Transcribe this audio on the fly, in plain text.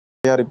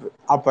தயாரிப்பு.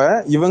 அப்ப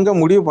இவங்க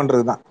முடிவு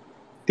பண்றதுதான்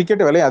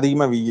டிக்கெட் விலை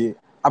அதிகமா வியி,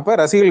 அப்ப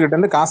ரசிகர்கள்கிட்ட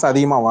இருந்து காசு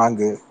அதிகமா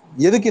வாங்கு.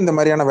 எதுக்கு இந்த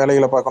மாதிரியான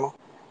வேலைகளை பார்க்கணும்?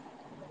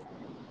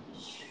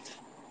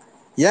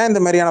 ஏன் இந்த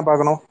மாதிரியான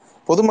பார்க்கணும்?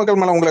 பொதுமக்கள்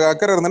மேல உங்களுக்கு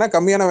அக்கறை இருந்ததுன்னா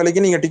கம்மியான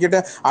விலைக்கு நீங்க டிக்கெட்டை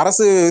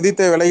அரசு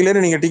விதித்த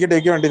விலையிலே நீங்க டிக்கெட்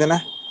வைக்க வேண்டியதுதானே?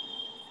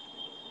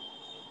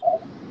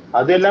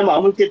 அது இல்லாம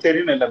அவங்களுக்கே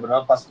தெரியணும் இல்ல ப்ரோ,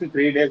 ஃபர்ஸ்ட்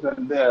 3 days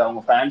வந்து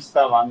அவங்க ஃபேன்ஸ்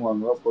தான்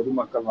வாங்குவாங்க,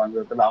 பொதுமக்கள்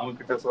வாங்குறதுல அவங்க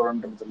கிட்ட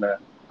சுரண்டதுல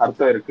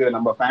அர்த்தம் இருக்கு.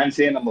 நம்ம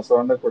ஃபேன்ஸே நம்ம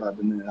சுரண்ட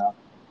கூடாதுன்னு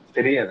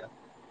தெரியாது.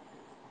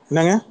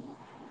 என்னங்க?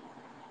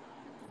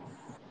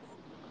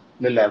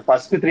 இல்ல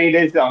ஃபர்ஸ்ட் 3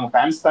 days அவங்க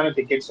ஃபேன்ஸ் தானே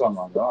டிக்கெட்ஸ்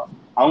வாங்குவாங்க,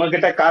 அவங்க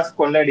கிட்ட காசு ஏங்க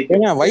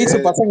கொள்ளடிக்கிறதுக்கு. வயசு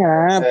பசங்க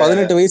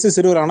 18 வயசு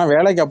சிறுவரானா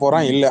வேலைக்கா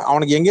போறான்? இல்ல,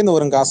 அவனுக்கு எங்கேருந்து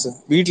வரும் காசு?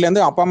 வீட்டுல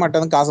இருந்து அப்பா அம்மாட்ட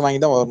இருந்து காசு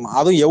வாங்கி தான் வரணும்.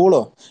 அதுவும்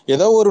எவ்வளோ?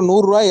 ஏதோ ஒரு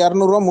 100 ரூபா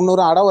 200 ரூபா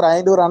 300 அட ஒரு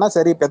 500 ஆனா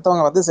சரி,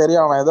 பெத்தவங்க வந்து சரி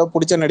அவன் ஏதோ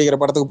பிடிச்ச நடிக்கிற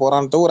படத்துக்கு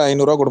போறான்ட்டு ஒரு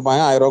 500 ரூபா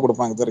கொடுப்பாங்க, 1000 ரூபா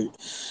கொடுப்பாங்க. சரி,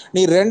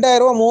 நீ 2000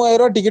 ரூபா 3000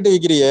 ரூபா டிக்கெட்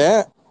விற்கிறியே,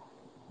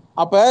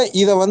 அப்ப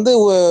இதை வந்து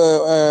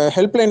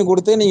ஹெல்ப்லைன்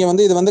கொடுத்து நீங்க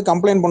வந்து இது வந்து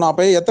கம்ப்ளைண்ட் பண்ணும்.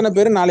 அப்ப எத்தனை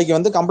பேர் நாளைக்கு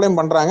வந்து கம்ப்ளைண்ட்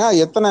பண்றாங்க,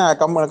 எத்தனை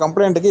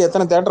கம்ப்ளைண்ட்டுக்கு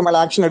எத்தனை தேட்டர் மேல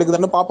ஆக்ஷன்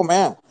எடுக்குதுன்னு பாப்போமே.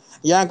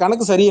 என்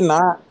கணக்கு சரின்னா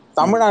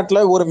தமிழ்நாட்டில்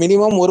ஒரு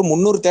மினிமம் ஒரு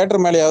 300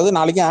 தேட்டர் மேலேயாவது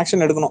நாளைக்கு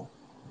ஆக்ஷன் எடுக்கணும்.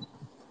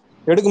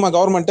 எடுக்குமா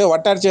கவர்மெண்ட்?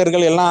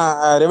 வட்டாட்சியர்கள் எல்லாம்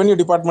ரெவென்யூ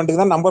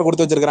டிபார்ட்மெண்ட்டுக்கு தான் நம்பர்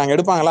கொடுத்து வச்சிருக்காங்க,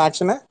 எடுப்பாங்களா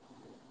ஆக்ஷன்?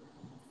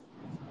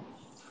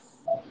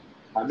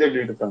 அது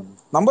எப்படி எடுப்பாங்க?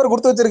 நம்பர்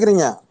கொடுத்து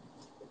வச்சிருக்கீங்க,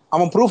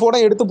 அவன் ப்ரூஃபோட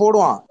எடுத்து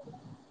போடுவான்.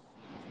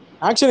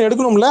 ஆக்ஷன்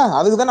எடுக்கணும்ல,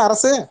 அதுக்கு தானே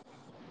அரசு.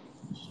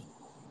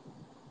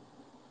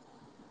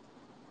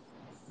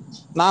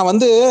 நான்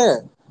வந்து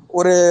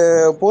ஒரு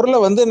பொருளை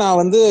வந்து நான்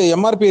வந்து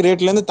எம்ஆர்பி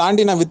ரேட்ல இருந்து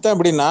தாண்டி நான் வித்தேன்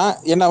அப்படின்னா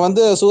என்ன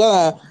வந்து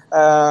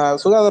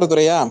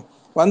சுகாதாரத்துறையா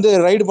வந்து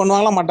ரைடு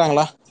பண்ணுவாங்களா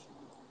மாட்டாங்களா?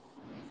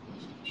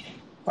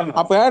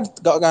 அப்ப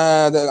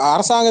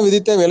அரசாங்கம்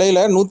விதித்த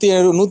விலையில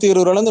 120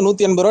 ரூபால இருந்து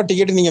 180 ரூபா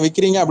டிக்கெட் நீங்க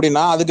விக்கிறீங்க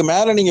அப்படின்னா அதுக்கு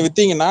மேல நீங்க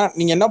வித்தீங்கன்னா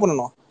நீங்க என்ன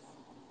பண்ணணும்?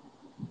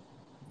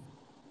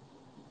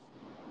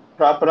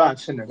 ப்ராப்பரா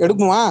ஆக்ஷன் எடுக்கணும்.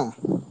 எடுக்குமா?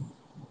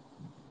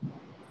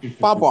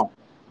 பார்ப்போம்,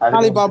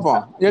 நாளைக்கு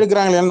பார்ப்போம்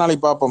எடுக்கிறாங்களே,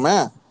 நாளைக்கு பார்ப்போமே.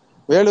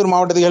 வேலூர்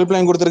மாவட்டத்துக்கு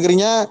ஹெல்ப்லைன்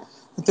கொடுத்துருக்கீங்க,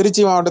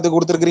 திருச்சி மாவட்டத்துக்கு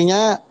கொடுத்துருக்கீங்க,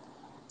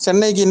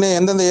 சென்னைக்கு இன்னும்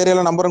எந்தெந்த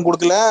ஏரியாவில் நம்பரும்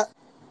கொடுக்கல,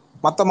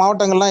 மற்ற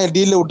மாவட்டங்கள்லாம்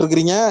டீலில்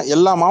விட்டுருக்கீங்க.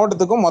 எல்லா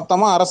மாவட்டத்துக்கும்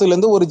மொத்தமாக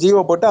அரசுலேருந்து ஒரு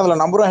ஜியோ போட்டு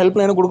அதில் நம்பரும்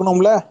ஹெல்ப்லைனும்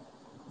கொடுக்கணும்ல.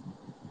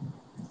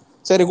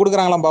 சரி,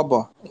 கொடுக்குறாங்களாம்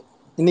பார்ப்போம்,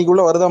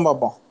 இன்னைக்குள்ள வருதான்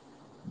பார்ப்போம்.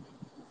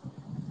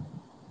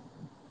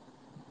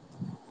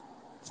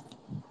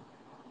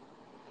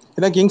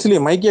 என்ன கிங்ஸ்லி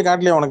மைக்கே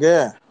காட்டலையா உனக்கு?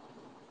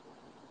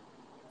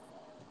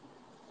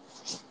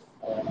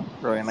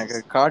 ப்ரோ எனக்கு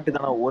காட்டு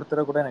தானே,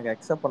 ஒருத்தரை கூட எனக்கு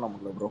அக்செப்ட் பண்ண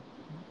முடியல ப்ரோ.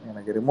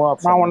 எனக்கு ரிமூவ் நான்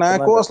ஆப்ஷன் உன்னை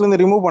மட்டும் தான் கோஸ்ட்ல இருந்து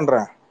ரிமூவ்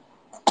பண்றேன்.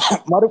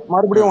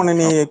 மறுபடியும் உன்னை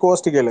நீ ஓகே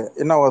கோஸ்ட் கேளு,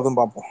 என்ன வருதுன்னு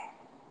பார்ப்போம்.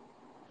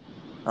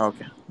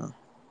 ஓகே.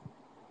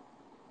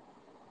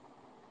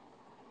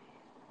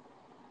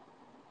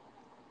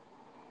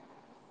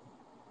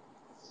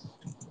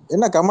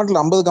 என்ன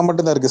கமெண்ட்ல 50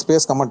 கமெண்ட் தான் இருக்கு,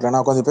 ஸ்பேஸ் கமெண்ட்ல.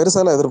 நான் கொஞ்சம்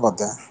பெருசால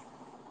எதிர்பார்த்தேன்,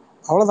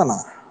 அவ்வளவுதானா?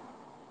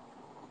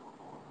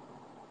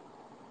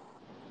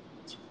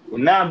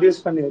 என்ன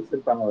அபியூஸ் பண்ணி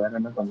வச்சிருப்பாங்க, வேற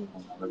என்ன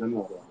பண்ணுவாங்க,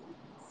 அதுன்னு வரும்.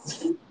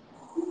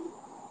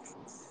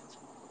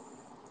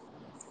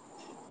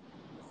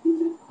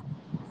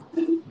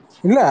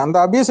 இல்ல, அந்த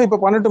அபியூஸ் இப்ப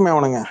பண்ணட்டுமே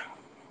அவனுங்க,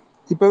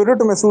 இப்ப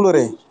விடட்டுமே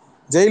சூளுரை,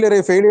 ஜெயிலரை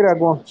ஃபெயிலியர்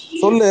ஆகும்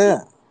சொல்லு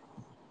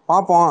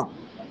பாப்போம்.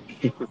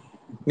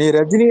 நீ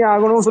ரஜினி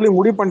ஆகணும்னு சொல்லி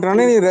முடிவு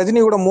பண்றானே, நீ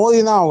ரஜினி கூட மோதி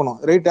தான்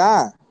ஆகணும், ரைட்டா?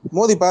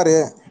 மோதி பாரு.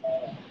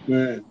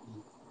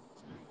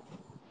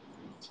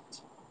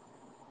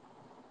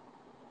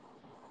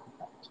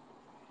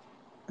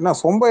 என்ன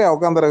சொம்பையா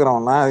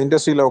உட்காந்துருக்கிறவனா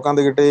இண்டஸ்ட்ரியில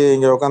உட்காந்துக்கிட்டு,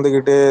 இங்க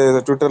உட்காந்துக்கிட்டு,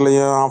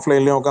 ட்விட்டர்லயும்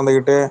ஆஃப்லைன்லயும்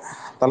உட்காந்துக்கிட்டு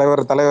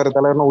தலைவர் தலைவர்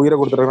தலைவர்னு உயிரை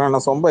கொடுத்துருக்கான், என்ன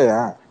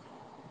சொம்பையா?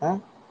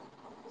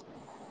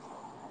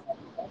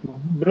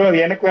 ப்ரோ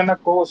எனக்கு வேணா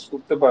கோர்ஸ்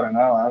கொடுத்து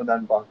பாருங்க,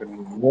 வாழ்தான்னு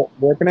பாக்குறேன்.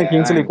 ஏற்கனவே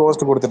கிங்ஸ்லி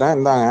கோஸ்ட் கொடுத்துட்டேன்,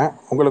 இந்தாங்க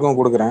உங்களுக்கும்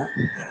கொடுக்குறேன்.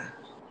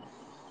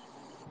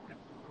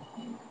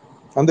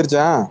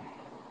 வந்துருச்சா?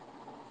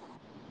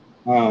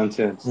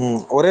 சரி.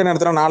 ஒரே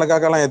நேரத்துல 4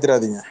 காக்காலாம்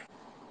ஏத்திராதீங்க,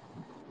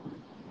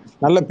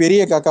 நல்ல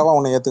பெரிய காக்காவா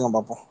ஒன்னு ஏத்துங்க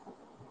பார்ப்போம்.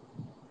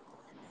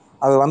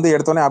 அது வந்து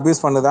எடுத்தோடனே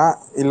அபியூஸ் பண்ணுதா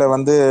இல்ல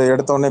வந்து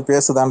எடுத்தோடனே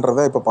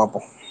பேசுதான்றத இப்ப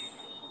பார்ப்போம்.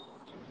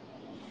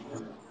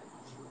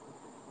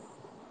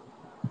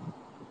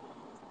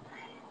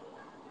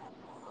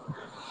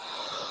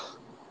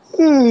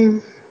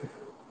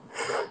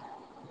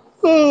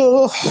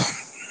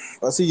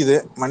 பசிக்குது,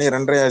 மணி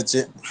 2:30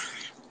 ஆயிடுச்சு.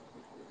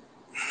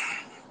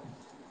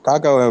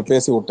 காக்காவை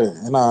பேசி விட்டு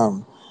ஏன்னா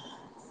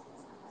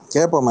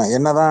கேட்போமே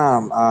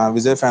என்னதான்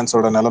விஜய்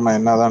ஃபேன்ஸோட நிலைமை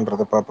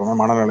என்னதான்றதை பார்ப்போமே,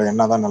 மனநிலை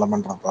என்னதான்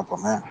நிலைமைன்றதை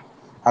பார்ப்போமே.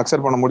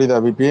 அக்செப்ட் பண்ண முடியுதா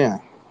விபி?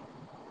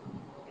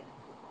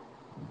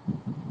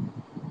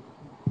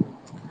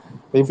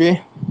 விபி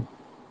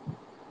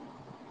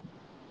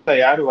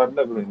யாரும்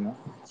வரல ப்ரோ, இன்னும்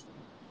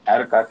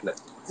யாரும் காட்டல.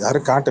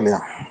 யாரும்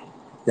காட்டலையா?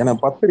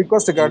 எனக்கு 10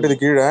 ரிக்வஸ்ட் காட்டுது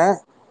கீழே.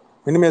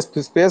 மினிமைஸ்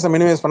ஸ்பேஸை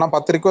மினிமைஸ் பண்ணா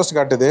 10 ரிக்வஸ்ட்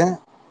காட்டுது.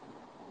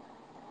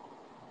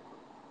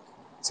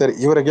 சரி,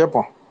 இவரை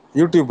கேட்போம்,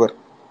 யூடியூபர்,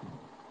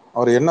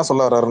 அவர் என்ன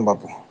சொல்ல வர்றாருன்னு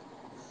பார்ப்போம்.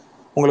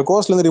 உங்களுக்கு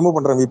கோர்ஸ்ல இருந்து ரிமூவ்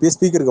பண்றேன் விபி,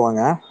 ஸ்பீக்கருக்கு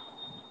வாங்க.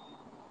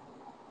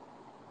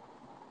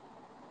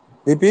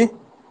 விபி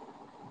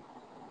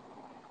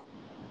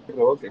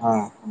ஓகே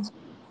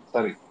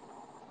சரி.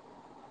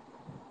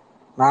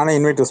 நானே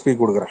இன்வைட் டு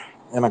ஸ்பீக் கொடுக்குறேன்.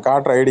 எனக்கு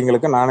காட்டுற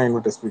ஐடிங்களுக்கு நானே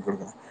இன்வைட் டு ஸ்பீக்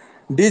கொடுக்குறேன்.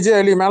 டிஜே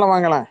அலி மேலே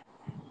வாங்கலாம்.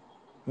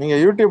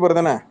 நீங்கள் யூடியூபர்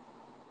தானே?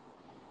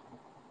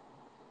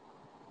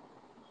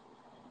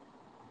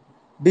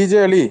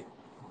 டிஜே அலி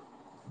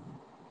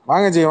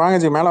வாங்க ஜி, வாங்க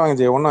ஜி, மேலே வாங்க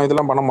ஜி. ஒன்றும்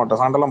இதெல்லாம் பண்ண மாட்டோம்,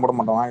 சண்டைலாம் போட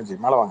மாட்டோம். வாங்க ஜி,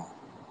 மேலே வாங்க.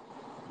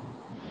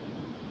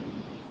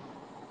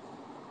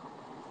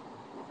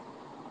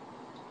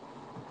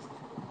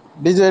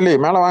 டிஜே அலி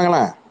மேலே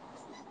வாங்கலாம்.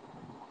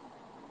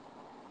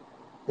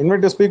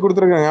 இன்வைட் டு ஸ்பீக்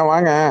கொடுத்துருக்கேங்க,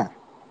 வாங்க.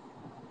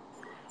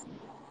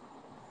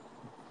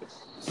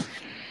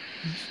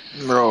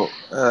 ப்ரோ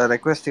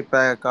ரெக்வெஸ்ட் இப்போ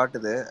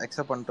காட்டுது,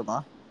 அக்செப்ட் பண்ணட்டுமா?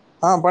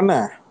 பண்ணு.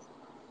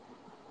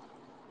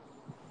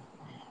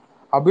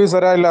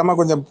 அபியூசராக இல்லாமல்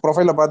கொஞ்சம்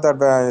ப்ரொஃபைலை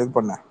பார்த்து இது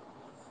பண்ணு.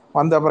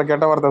 வந்து அப்புறம்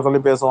கெட்ட வார்த்தை சொல்லி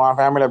பேசுவான்,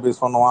 ஃபேமிலி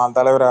அபியூஸ் பண்ணுவான்,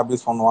 தலைவரை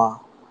அபியூஸ் பண்ணுவான்.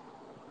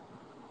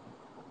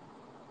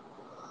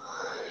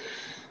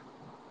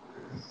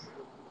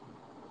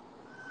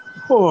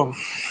 ஓ,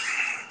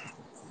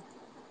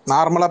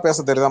 நார்மலாக பேச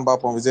தெரியுதான்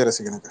பார்ப்போம் விஜய்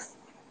ரசிகனுக்கு.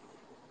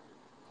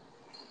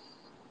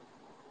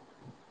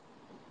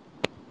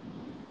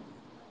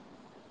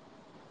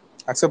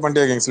 அக்செப்ட்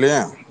பண்ணிட்டே கிங்ஸ்லி?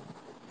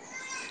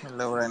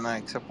 இல்லை ப்ரோ, என்ன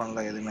அக்செப்ட்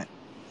பண்ணல எதுவுமே.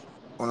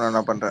 ஒன்று என்ன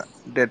பண்ணுறேன்,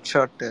 டெட்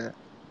ஷாட்டு.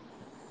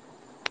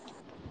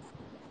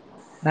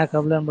 நான்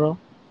கபிலன் ப்ரோ.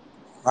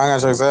 வாங்க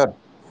அசோக் சார்.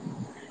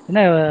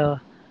 என்ன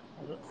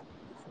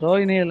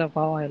ரோஹிணி இல்லை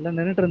பாவம் எல்லாம்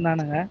நின்றுட்டு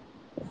இருந்தானுங்க.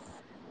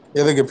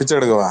 எதுக்கு பிச்சை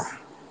எடுக்கவா?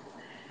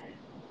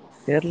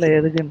 தெரியல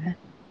எதுக்குன்னு.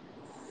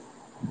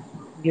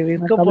 இங்கே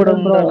நான்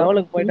கபிலன் ப்ரோ. விற்கப்படும்ன்ற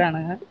லெவலுக்கு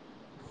போயிட்டானுங்க.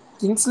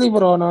 கிங்ஸ்லி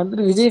ப்ரோ, நான்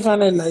வந்துட்டு விஜய்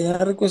ஃபேனே இல்லை,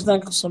 யார் ரிக்வெஸ்ட்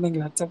தான்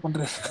சொன்னீங்களா, அக்செப்ட்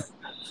பண்றேன்.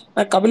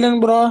 நான்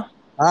கபிலன் ப்ரோ.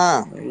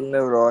 இல்லை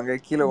ப்ரோ, அங்கே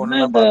கீழே என்ன ஒன்று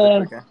நான் இந்த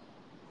பார்த்துட்டு இருக்கேன்.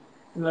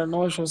 இல்லை நோ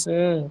ஷோஸ்.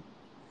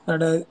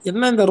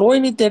 என்ன இந்த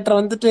ரோஹிணி தியேட்டர்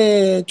வந்துட்டு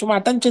சும்மா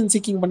அட்டென்ஷன்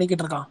சீக்கிங்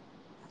பண்ணிக்கிட்டு இருக்கான்.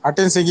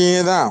 அட்டென்ஷன்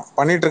சீக்கிங்கே தான்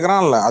பண்ணிட்டு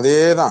இருக்கிறான்ல, அதே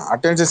தான்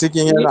அட்டென்ஷன்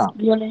சீக்கிங்கே தான்.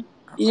 ஈவினிங்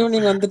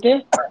ஈவினிங் வந்துட்டு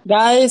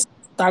காய்ஸ்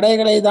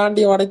தடைகளை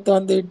தாண்டி உடைத்து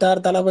வந்து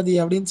விட்டார் தளபதி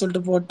அப்படின்னு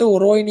சொல்லிட்டு போட்டு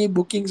ஒரு Rohini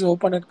bookings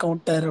open at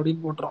counter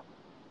அப்படின்னு போட்டுரும்.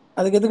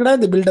 அதுக்கு எதுக்குடா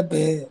இந்த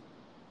பில்டப்பு?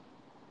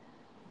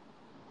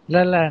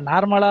 இல்லை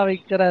நார்மலாக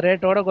விற்கிற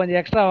ரேட்டோட கொஞ்சம்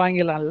எக்ஸ்ட்ரா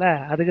வாங்கிடலாம்ல,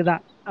 அதுக்கு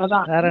தான்.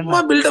 அதான் வேற சும்மா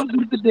என்ன. பில்டப்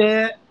கொடுத்துட்டு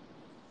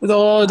ஏதோ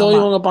ஏதோ ஆமா,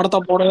 இவங்க படத்தை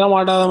போடவே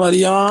மாட்டாத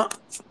மாதிரியும்.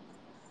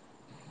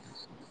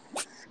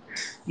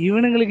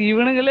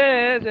 இவனுங்களே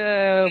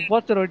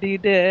போஸ்டர்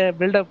ஒட்டிக்கிட்டு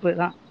பில்டப்பு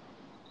தான்.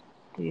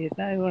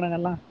 இதுதான்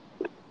இவனுங்கெல்லாம்.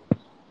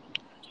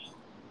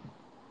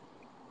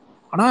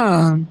 ஆனா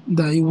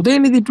இந்த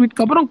உதயநிதி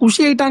ட்வீட்க்கு அப்புறம்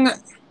குஷி ஆயிட்டாங்க.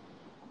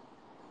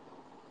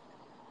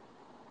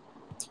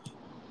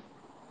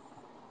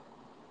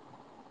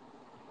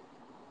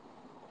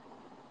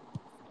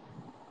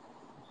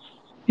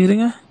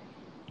 இருங்க.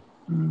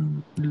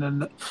 இல்ல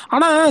இல்ல.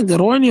 ஆனா இந்த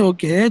ரோஹினி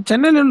ஓகே,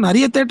 சென்னையில இன்னும்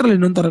நிறைய தேட்டர்ல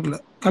இன்னும் திறக்கல.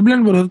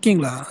 கபிலன் ப்ரோ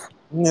இருக்கீங்களா?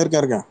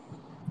 இருக்கேன்.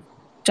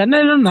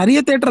 சென்னையில இன்னும் நிறைய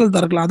தேட்டர்ல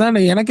திறக்கல,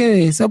 அதான் எனக்கே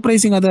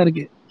சர்ப்ரைசிங்கா தான்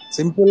இருக்கு.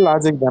 சிம்பிள்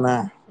லாஜிக் தானே.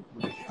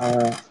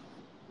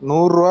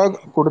 100 ரூபா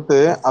கொடுத்து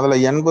அதுல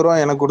 80 ரூபா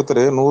எனக்கு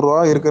கொடுத்துரு. 100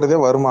 ரூபா இருக்கிறதே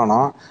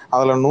வருமானம்.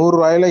 அதுல 100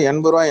 ரூபாயில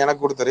 80 ரூபாய்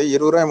எனக்கு கொடுத்துரு.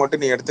 20 ரூபாய்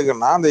மட்டும் நீ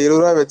எடுத்துக்கன்னா அந்த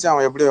 20 ரூபாய் வச்சு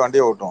அவன் எப்படி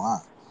வண்டியை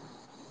ஓட்டுவான்?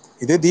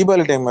 இதே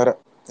தீபாவளி டைம் வேற.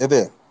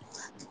 எது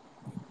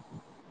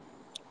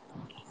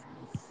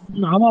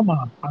ஆமாமா,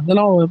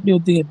 அதெல்லாம் எப்படி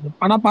ஒத்துக்கிறது?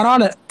 ஆனா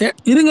பரவாயில்ல.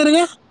 இருங்க இருங்க.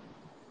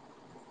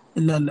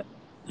 இல்ல இல்ல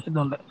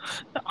எதுவும் இல்ல.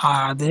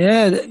 அது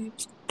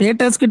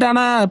தியேட்டர்ஸ் கிட்ட.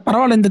 ஆனா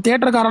பரவாயில்ல, இந்த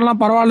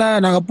தியேட்டர்காரெல்லாம் பரவாயில்ல,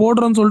 நாங்க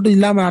போடுறோம்னு சொல்லிட்டு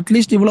இல்லாம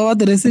அட்லீஸ்ட்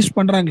இவ்வளவாவது ரெசிஸ்ட்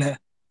பண்றாங்களே,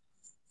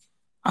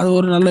 அது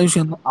ஒரு நல்ல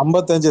விஷயம் தான்.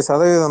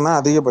 55% தான்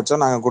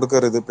அதிகபட்சம் நாங்க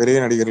கொடுக்கறது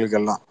பெரிய நடிகர்களுக்கு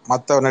எல்லாம்.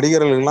 மற்ற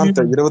நடிகர்களுக்கு எல்லாம்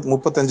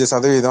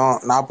 35%,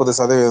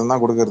 40%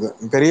 தான் கொடுக்கறது.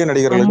 பெரிய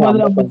நடிகர்களுக்கு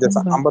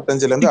 50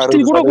 55 இருந்து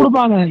 60 கூட 60%.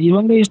 கொடுப்பாங்க.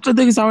 இவங்க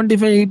இஷ்டத்துக்கு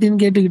 75 18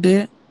 கேட்டுக்கிட்டு.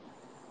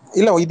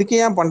 இல்ல இதுக்கு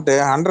ஏன் பண்ணிட்டு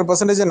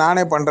 100%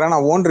 நானே பண்றேன்,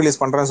 நான் ஓன் ரிலீஸ்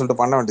பண்றேன்னு சொல்லிட்டு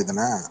பண்ண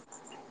வேண்டியதுதானே?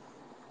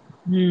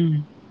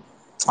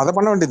 அதை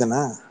பண்ண வேண்டியதுதானே?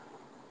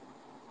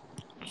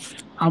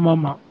 ஆமா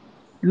ஆமா.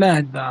 இல்ல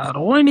இந்த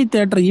ரோஹிணி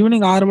தியேட்டர்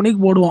ஈவினிங் 6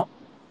 மணிக்கு போடுவோம்,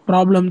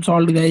 ப்ராப்ளம்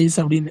சால்வ் கைஸ்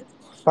அப்படின்னு.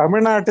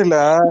 தமிழ்நாட்டுல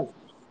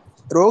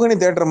ரோகிணி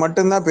தியேட்டர்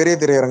மட்டும்தான் பெரிய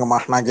திரையரங்கமா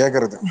நான்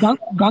கேக்குறது.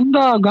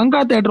 கங்கா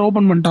கங்கா தியேட்டர்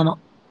ஓபன் பண்ணிட்டானா?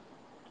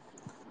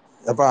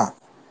 எப்பா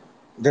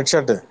டெட்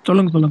ஷாட்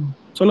சொல்லுங்க சொல்லுங்க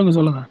சொல்லுங்க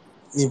சொல்லுங்க.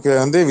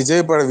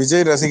 இப்ப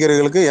விஜய்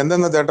ரசிகர்களுக்கு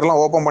எந்தெந்த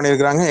தியேட்டர்லாம் ஓபன்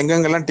பண்ணிருக்காங்க,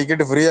 எங்கெங்கெல்லாம்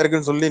டிக்கெட் ஃப்ரீயா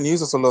இருக்குன்னு சொல்லி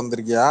நியூஸ் சொல்ல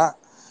வந்திருக்கியா?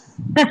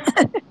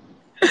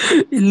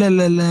 இல்ல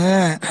இல்ல இல்ல,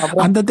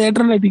 அப்புறம் அந்த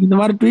தியேட்டர்ல இந்த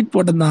மாதிரி ட்வீட்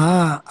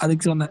போட்டிருந்தான்,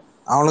 அதுக்கு சொன்னேன்.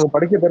 அவனுக்கு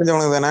படிக்க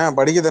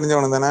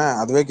தெரிஞ்சவனுக்கு தானே.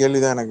 அதுவே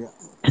கேள்விதான் எனக்கு.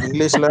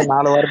 இங்கிலீஷ்ல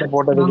 4 வார்த்தை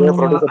போட்டதுக்கு ஆமா,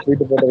 ப்ரொடியூசர்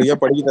ட்வீட் போட்டதுக்கே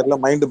படிக்க தெரியல,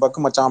 மைண்ட்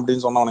பக்கு மச்சான்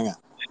அப்படின்னு சொன்னவனுங்க.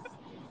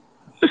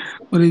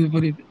 புரியுது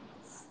புரியுது.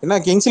 என்ன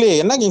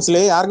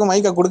கிங்ஸ்லி யாருக்கும்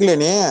மைக்க கொடுக்கல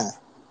நீ?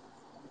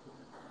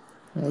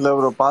 இல்லை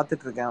ப்ரோ,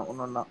 பார்த்துட்டு இருக்கேன்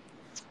ஒன்னொன்னா.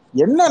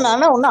 என்ன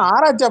நானே ஒன்னும்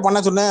ஆராய்ச்சியா பண்ண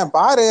சொன்னேன்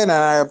பாரு.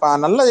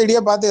 நல்ல ஐடியா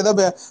பார்த்து ஏதோ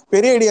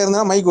பெரிய ஐடியா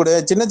இருந்தா மைக் கொடு.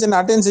 சின்ன சின்ன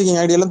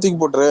அட்டென்சிங் ஐடியா எல்லாம் தூக்கி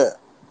போட்டுரு.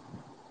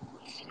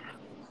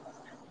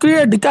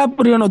 கீழே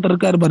டிகாப்ரியோன்னு ஒருத்தர்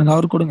இருக்காரு பாருங்க,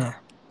 அவர் கொடுங்க.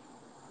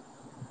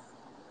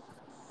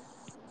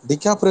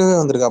 டிகாப்ரியோ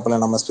வந்திருக்காப்புல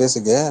நம்ம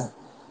ஸ்பேஸுக்கு.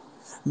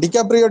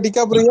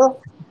 டிகாப்ரியோ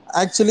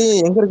ஆக்சுவலி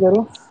எங்க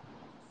இருக்காரு?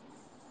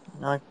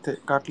 எனக்கு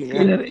காட்டலையே.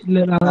 இல்ல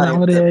இல்ல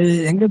அவரு இருக்காரு.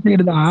 எங்க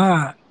சைடு தான்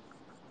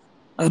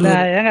இல்ல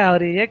அவரு. ஏங்க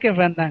அவர் ஏகே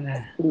ஃபேன் தாங்க.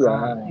 அப்படியா?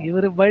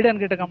 இவரு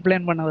பைடன் கிட்ட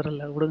கம்ப்ளைண்ட் பண்ணவர்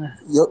இல்ல, விடுங்க.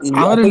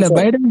 அவர் இல்ல அசோக் சார்,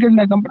 பைடன்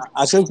கிட்ட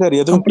அசோக் சார்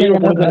எதுவும் கீழே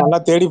கம்ப்ளைண்ட் குனிஞ்சு பண்ண. நல்லா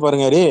தேடி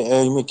பாருங்க.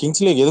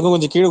 கிங்ஸ்லி எதுக்கும்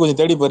கொஞ்சம் கீழே கொஞ்சம்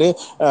தேடி பாரு.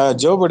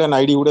 ஜோ பைடன்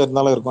ஐடி கூட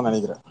இருந்தாலும் இருக்கும்னு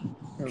நினைக்கிறேன்.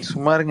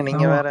 சும்மா இருங்க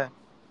நீங்க ஆமா வேற.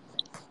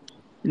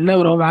 இல்ல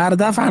ப்ரோ, வேற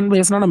ஏதாவது ஃபேன்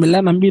பேஸ்னா நம்ம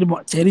எல்லாம்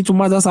நம்பியிருப்போம், சரி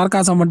சும்மா ஏதாவது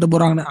சர்க்காசம் பண்ணிட்டு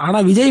போறாங்கன்னு. ஆனா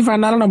விஜய்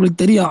ஃபேனால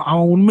நம்மளுக்கு தெரியும்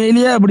அவன்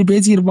உண்மையிலேயே அப்படி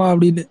பேசியிருப்பான்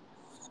அப்படின்னு.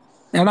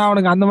 ஏன்னா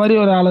அவனுக்கு அந்த மாதிரி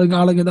ஒரு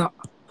ஆளுக்கு தான்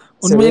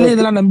சரி உண்மையிலேயே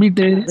இதெல்லாம்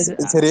நம்பிட்டு.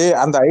 அதுக்கு சரி,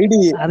 அந்த ஐடி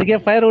அதுக்கே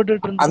ஃபயர்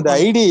விட்டுட்டு அந்த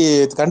இருந்திருப்பாங்க. ஐடி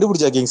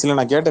கண்டுபிடிச்சா கிங்ஸ்ல?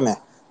 நான் கேட்டேனே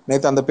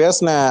நேத்து, அந்த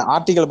பேசின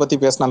ஆர்டிகல் பத்தி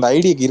பேசின அந்த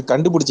ஐடி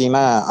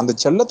கண்டுபிடிச்சீங்கன்னா அந்த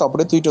செல்லத்தை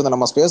அப்படியே தூக்கிட்டு வந்து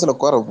நம்ம ஸ்பேஸ்ல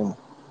உட்கார வைப்போம்.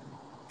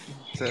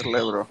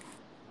 தெரியல ப்ரோ.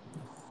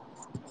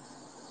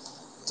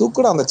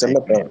 தூக்குடா அந்த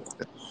செல்லத்தை.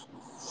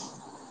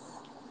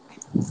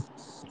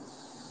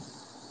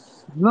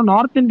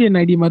 நார்த் இந்தியன்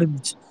ஐடி மாதிரி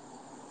இருந்துச்சு.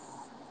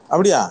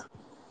 அப்படியா?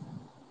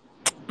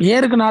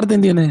 பேருக்கு நார்த்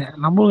இந்தியனு,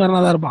 நம்மளும்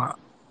தான் இருப்பான்.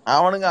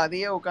 அவனுங்க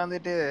அதையே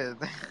உட்காந்துட்டு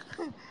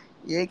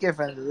ஏகே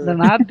ஃபேன்ஸ் இந்த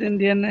நார்த்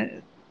இந்தியன்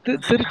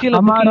திருச்சியில புக்கிங்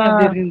हमारा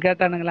எப்படி இருக்குன்னு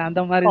கேட்டானுங்களே,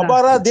 அந்த மாதிரி தான்.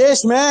 हमारा देश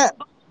में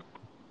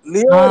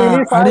लियो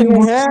रिलीज आए அப்படின்னு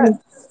हुए हैं।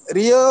 போட்டு.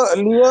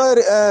 लियो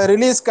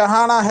रिलीज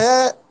कहाना है।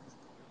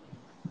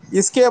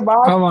 इसके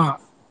बाद ஆமா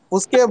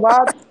उसके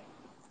बाद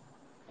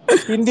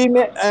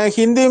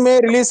हिंदी में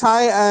रिलीज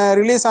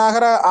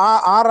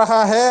आ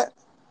रहा है।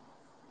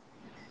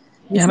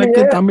 எனக்கு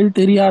इसलिए தமிழ்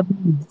தெரியாது.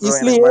 ப்ரோ எனக்கு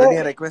इसलिए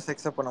மறுபடியும் ரெக்வெஸ்ட்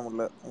அக்செப்ட் பண்ண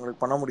முடியல. உங்களுக்கு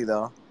பண்ண முடியுதா?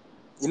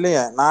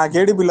 இல்லையா, நான்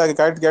கேடிபில்ல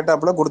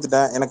கேட்டாப்புல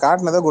கொடுத்துட்டேன், எனக்கு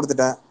காட்டினதை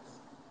கொடுத்துட்டேன்.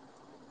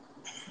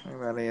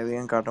 வேற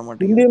எதையும் காட்ட हिंदी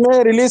மாட்டேங்குது. में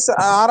रिलीज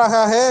आ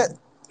रहा है।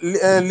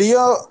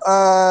 लियो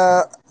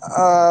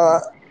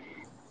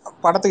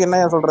படத்துக்கு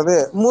என்ன சொல்றது,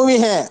 மூவி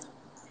है।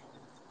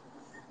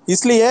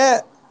 इसलिए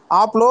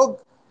आप लोग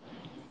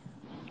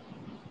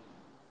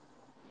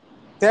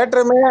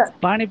थिएटर में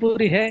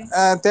பானிபூரி ஹே.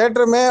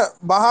 थिएटर में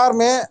बाहर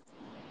में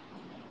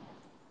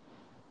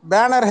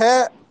बैनर है।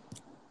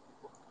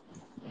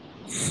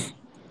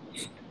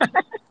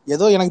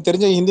 ஏதோ எனக்கு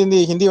தெரிஞ்ச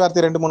ஹிந்தி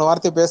வார்த்தை 2 3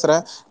 வார்த்தை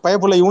பேசுறேன்.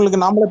 பயப்புள்ள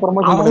இவங்களுக்கு நாமளே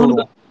ப்ரமோஷன் பண்ணி அவங்களுக்கு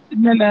விடுவோம்.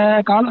 இல்ல இல்ல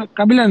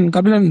கபிலன்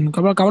கபிலன்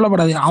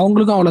கவலைப்படாது,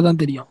 அவங்களுக்கும்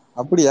அவ்வளவுதான் தெரியும்.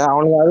 அப்படியா?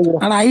 அவனுக்கு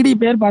அது ஆனா ஐடி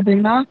பேர்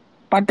பாத்தீங்கன்னா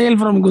பட்டேல்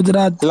ஃப்ரம்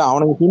குஜராத், இல்ல,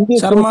 அவனுக்கு ஹிந்தி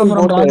சர்மா ஸ்பேஸ்ன்னு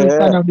ஃப்ரம் போட்டு,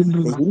 ராஜஸ்தான் அப்படின்னு நீ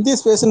இருக்கும். ஹிந்தி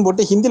ஸ்பேஸ்ன்னு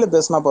போட்டு ஹிந்தில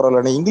பேசினா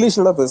பரவாயில்ல, நீ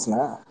இங்கிலீஷ்ல தான்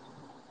பேசுன.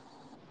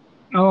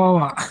 ஆமா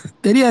ஆமா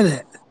தெரியாது,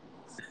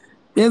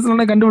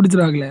 பேசணும்னா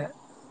கண்டுபிடிச்சிருவாங்களே.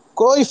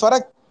 கோய்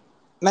ஃபரக்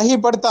நஹி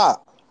படுத்தா.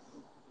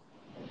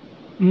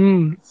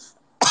 ம்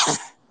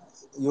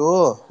ஐயோ,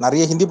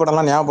 நிறைய ஹிந்தி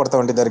படம்லாம் ஞாபகப்படுத்த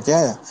வேண்டியதா இருக்கு.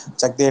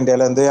 சக்தி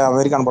இந்தியால இருந்து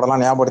அமெரிக்கான்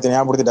படம்லாம்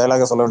ஞாபகப்படுத்தி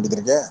டயலாக சொல்ல வேண்டியது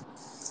இருக்கு.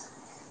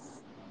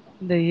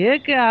 இந்த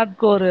ஏகே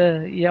ஹார்ட்கோர்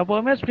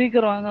எப்பவுமே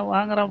ஸ்பீக்கர்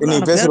வாங்குறாப்புல,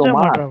 இன்னைக்கு ஆனா பேசவே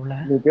பேசிடுவோமா? மாட்டாப்புல.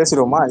 இன்னைக்கு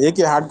பேசிடுவோமா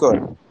AK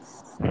hardcore?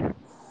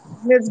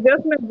 Let's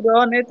just like bro,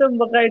 நேத்தும்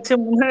பக்காயிடுச்சு,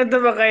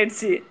 முன்னாடித்தும்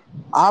பக்காயிடுச்சு.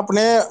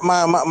 आपने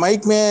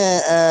माइक में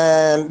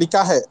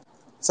लिखा है,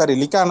 சாரி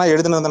லிக்கானா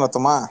எழுதுனதுன்னு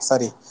அர்த்தமா?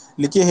 சாரி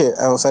லிக்கி ஹே,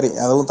 சாரி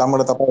அதுவும்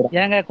தமிழ்ல தப்பா வரும்.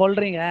 ஏங்க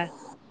கொல்றீங்க?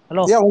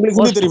 ஹலோ ஏன் உங்களுக்கு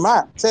ஹிந்தி ஹோஸ்ட், தெரியுமா?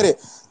 சரி,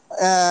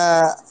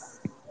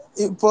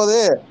 இப்போது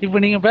இப்ப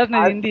நீங்க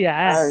பேசுனது ஹிந்தியா?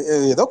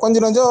 ஏதோ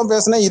கொஞ்சம் கொஞ்சம்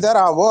பேசுனேன். இதர்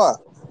ஆவோ,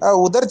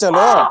 உதர்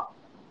சலோ.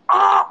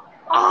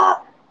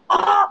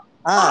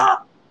 ஆ,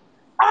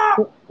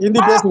 ஹிந்தி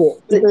பேசுது.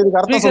 இப்ப இதுக்கு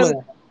அர்த்தம் ஸ்பீக்கர்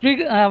சொல்லுங்க.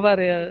 ஸ்பீக்கர்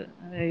பாரு.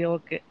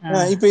 ஓகே.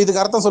 இப்ப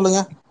இதுக்கு அர்த்தம்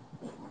சொல்லுங்க.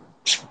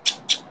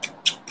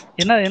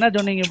 என்ன என்ன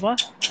சொன்னீங்க இப்போ?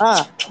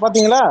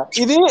 பாத்தீங்களா,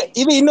 இது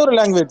இது இன்னொரு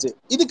லாங்குவேஜ்.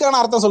 இதுக்கான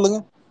அர்த்தம் சொல்லுங்க.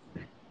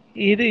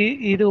 இது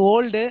இது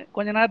ஓல்டு,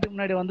 கொஞ்ச நேரத்துக்கு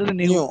முன்னாடி வந்தது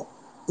new. New.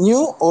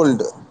 New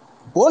old.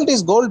 Old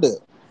is gold.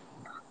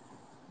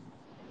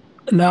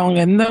 இல்ல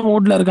அவங்க எந்த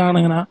மூட்ல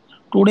இருக்கானுங்கன்னா,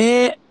 டுடே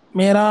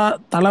மேரா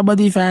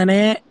தளபதி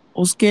ஃபேனே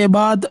உஸ்கே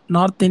பாத்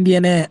நார்த்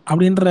இந்தியனே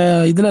அப்படின்ற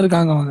இதுல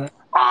இருக்காங்க அவங்க.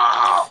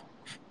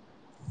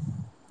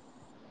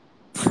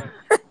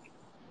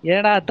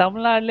 ஏடா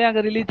தமிழ்நாட்டுலயே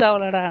அங்க ரிலீஸ்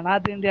ஆகலடா,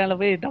 நார்த் இந்தியால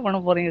போய் என்ன பண்ண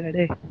போறீங்க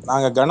டேய்?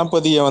 நாங்க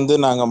கணபதியை வந்து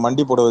நாங்க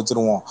மண்டி போட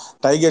வச்சிருவோம்,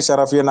 டைகர்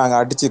ஷெராஃபியை நாங்க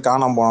அடிச்சு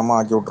காணாம போனோமா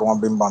ஆக்கி விட்டுருவோம்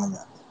அப்படின்பானுங்க.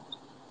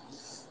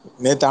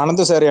 நேற்று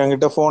அனந்த் சார்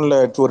என்கிட்ட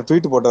போன்ல ஒரு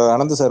ட்வீட் போட்டார்.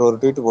 அனந்த் சார் ஒரு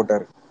ட்வீட்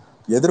போட்டார்,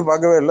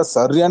 எதிர்பார்க்கவே இல்லை,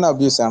 சரியான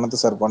அபியூஸ்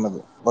அனந்த் சார்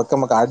பண்ணது.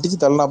 பக்கம்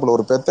அடிச்சு தள்ளினாப்புல,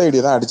 ஒரு பெத்த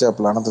ஐடியா தான்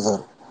அடிச்சாப்புல அனந்த்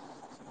சார்.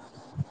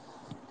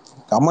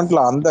 கமெண்ட்ல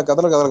அந்த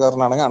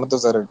கதறானுங்க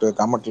அனந்த் சார்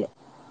கமெண்ட்ல.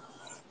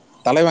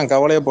 தலைவன்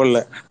கவலையே போடல,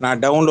 நான்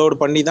டவுன்லோட்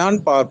பண்ணி தான்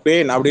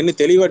பார்ப்பேன் அப்படின்னு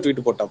தெளிவா ட்வீட்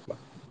போட்டாப்புல.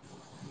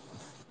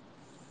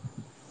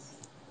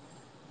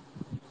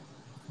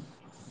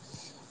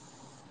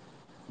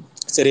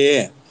 சரி,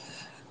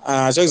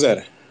 அசோக்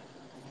சார்,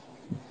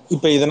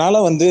 இப்ப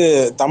இதனால வந்து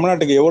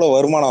தமிழ்நாட்டுக்கு எவ்வளவு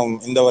வருமானம்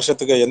இந்த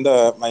வருஷத்துக்கு,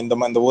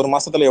 இந்த ஒரு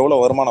மாசத்துல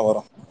எவ்வளவு வருமானம்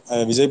வரும்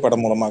விஜய்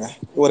படம் மூலமாக?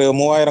 ஒரு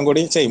 3000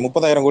 கோடி, சரி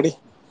 30,000 கோடி.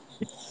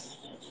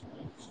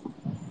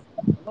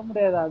 சொல்ல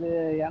முடியாது அது,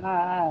 ஏன்னா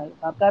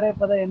சர்க்காரே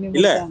இப்பதான் எண்ணி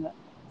இல்ல, முடிச்சாங்க.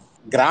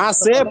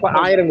 கிராஸே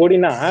 1000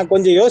 கோடினா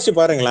கொஞ்சம் யோசிச்சு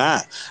பாருங்களேன்.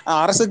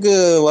 அரசுக்கு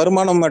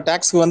வருமானம்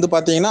டாக்ஸ்க்கு வந்து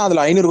பாத்தீங்கன்னா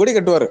அதுல 500 கோடி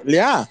கட்டுவாரு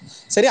இல்லையா?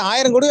 சரி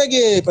 1000 கோடி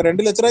ரூபாய்க்கு இப்ப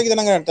 2 லட்ச ரூபாய்க்கு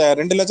தானங்க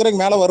 2 லட்ச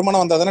ரூபாய்க்கு மேல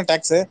வருமானம் வந்தா தானே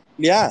டாக்ஸ்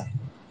இல்லையா?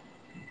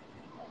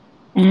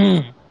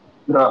 ம்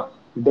ப்ரோ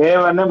டே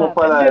ஒன்னு 2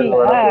 30,000 இல்ல,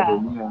 வர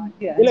போகுது. நீங்க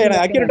இல்ல 5 எனக்கு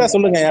லட்சம் அக்யூரேட்டா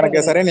சொல்லுங்க, நினைக்கிறேன்.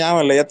 எனக்கு சரியா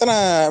ஞாபகம் இல்லை. எத்தனை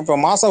இப்ப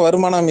மாச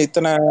வருமானம்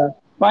இத்தனை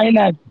 5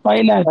 lakhs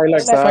 5 lakhs 5 5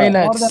 லேக்ஸா? lakhs, 5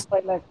 more lakhs. than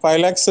 5 lakhs. 5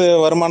 lakhs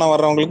வருமானம்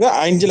வர்றவங்களுக்கு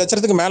 5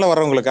 லட்சத்துக்கு மேல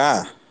வர்றவங்களுக்கா?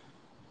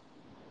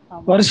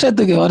 ஆமா,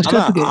 வருஷத்துக்கு அதான்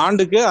வருஷத்துக்கு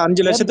ஆண்டுக்கு 5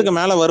 இயர்லி. லட்சத்துக்கு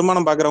மேல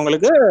வருமானம்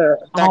பாக்குறவங்களுக்கு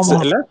டாக்ஸ்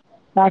ஆமா இல்ல?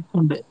 டாக்ஸ்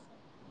உண்டு.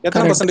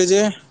 எத்தனை கரெக்ட். பர்சன்டேஜ்?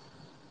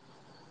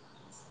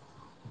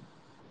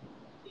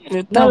 இல்ல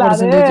எத்தனை இல்ல, அது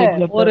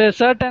பர்சன்டேஜ் ஒரு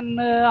சர்டன்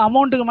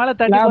அமௌண்ட்டுக்கு மேல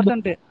லேப்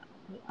 30%.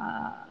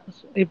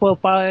 இப்போ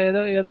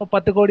ஏதோ ஏதோ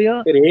 10 கோடியோ,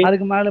 சரி,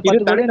 அதுக்கு மேல இது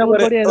 10 கோடியோ 100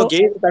 தனிநபர். கோடியோ ஏதோ, ஓகே,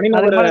 இது அதுக்கு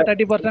தனிநபர். மேல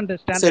 30%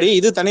 சரி, ஸ்டாண்டர்ட்.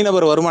 இது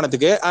தனிநபர்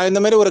வருமானத்துக்கு. இந்த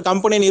மாதிரி ஒரு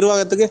கம்பெனி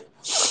நிர்வாகத்துக்கு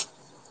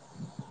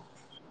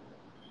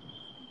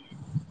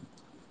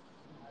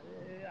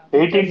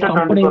அது 18 to தெரியல.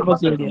 கம்பெனி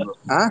பத்தி 24% ஐடியா. ப்ரோ.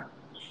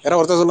 யாரோ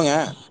ஒருத்தர் சொல்லுங்க.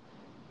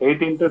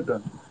 18 to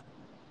 20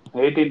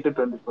 18 to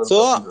சோ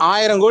 24%.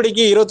 1000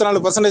 கோடிக்கு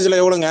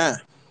 24% எவ்வளவுங்க?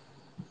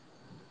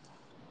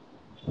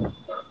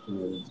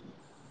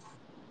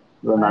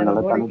 ப்ரோ 1000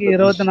 நாங்கெல்லாம் கோடிக்கு கணக்கு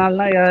 24னா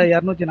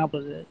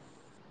 240.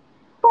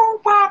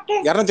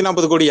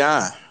 240 கோடியா?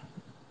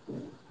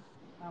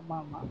 ஆமா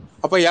ஆமா.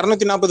 அப்ப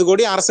 240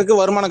 கோடி அரசுக்கு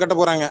வருமானம் கட்ட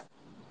போறாங்க.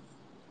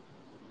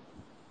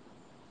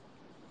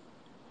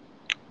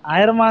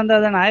 1000 இருந்தா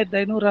தானே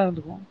 1500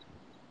 இருக்கும்.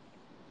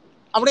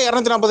 அப்படியே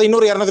 240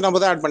 இன்னொரு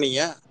 240 ஆட் பண்ணீங்க.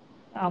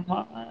 ஆமா.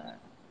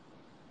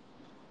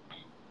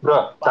 ப்ரோ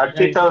பாருங்க,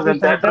 30,000 இன்க்ரீஸ்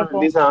ஆயிட்டே தேட்டர்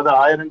போகும். ரிலீஸ் ஆகுது,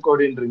 1000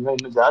 கோடின்றீங்க.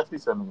 இன்னும் ஜாஸ்தி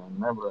சொல்லுங்க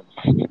என்ன ப்ரோ?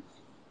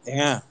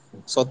 ஏங்க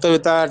சொத்தை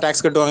வித்தா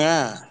டாக்ஸ் கட்டுவாங்க.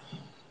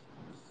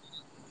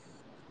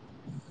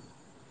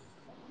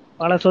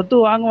 பல சொத்து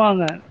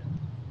வாங்குவாங்க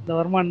இந்த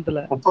வருமானத்துல.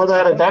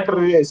 30,000 தேட்டர்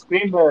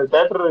ஸ்கிரீன்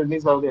தேட்டர்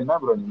ரிலீஸ் ஆகுது என்ன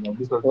ப்ரோ நீங்க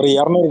எப்படி ஒரு சொல்றீங்க?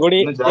 200 கோடி,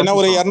 இன்னும் என்ன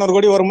ஜாஸ்தி ஒரு சொல்லணும். 200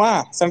 கோடி வருமா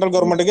சென்ட்ரல்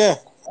கவர்மெண்ட்டுக்கு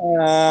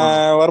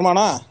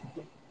வருமானம்?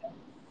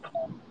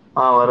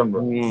 வரும்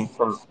ப்ரோ. ம்,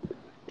 சொல்லு.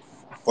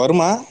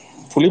 வருமா?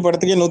 புலி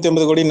படத்துக்கே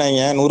 150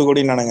 கோடினாங்க, 100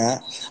 கோடினானுங்க.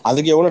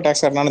 அதுக்கு எவ்வளவு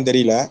டாக்ஸ் கட்டினான்னு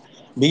தெரியல.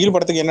 பிகில்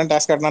படத்துக்கு என்ன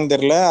டாக்ஸ் கட்டினான்னு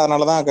தெரியல.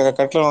 அதனால தான்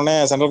கட்டல உடனே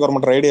சென்ட்ரல்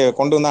கவர்மெண்ட் ரைடு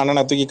கொண்டு வந்து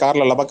அண்ணனை தூக்கி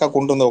கார்ல லபக்கா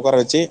கொண்டு வந்து உட்கார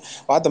வச்சு,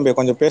 வா தம்பி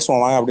கொஞ்சம்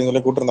பேசுவோம் வாங்க அப்படின்னு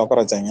சொல்லி கூட்டு வந்து உட்கார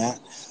வச்சாங்க.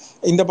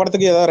 இந்த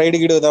படத்துக்கு ஏதாவது ரைடு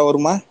கீடு ஏதாவது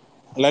வருமா?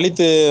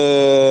 லலித்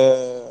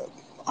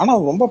ஆனா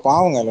ரொம்ப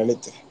பாவங்க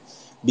லலித்.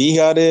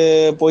 பீகார்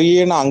போய்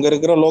நான் அங்க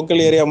இருக்கிற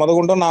லோக்கல் ஏரியா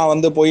கொண்டும் நான்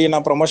வந்து போய்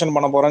நான் ப்ரமோஷன்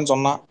பண்ண போறேன்னு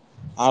சொன்னான்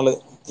ஆளு.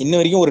 இன்ன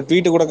வரைக்கும் ஒரு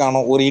ட்வீட் கூட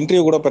காணும், ஒரு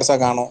இன்டர்வியூ கூட பெருசா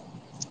காணும்.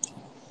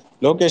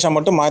 லோகேஷா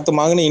மட்டும் மாத்து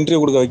மாகுன்னு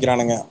இன்டர்வியூ கொடுக்க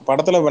வைக்கிறானுங்க.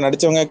 படத்துல இப்ப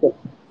நடிச்சவங்க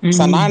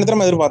நான் என்ன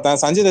தெரியுமா எதிர்பார்த்தேன்,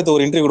 சஞ்சய் தத்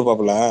ஒரு interview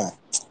கொடுப்பாப்புல,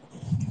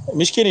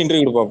 Mysskin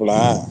interview கொடுப்பாப்புல,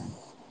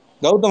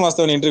 Gautham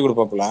வாஸ்தவன் interview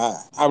கொடுப்பாப்புல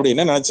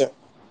அப்படின்னு நினைச்சேன்.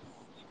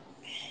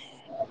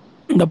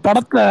 இந்த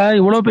படத்துல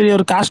இவ்வளவு பெரிய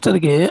ஒரு காஸ்ட்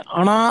இருக்கு,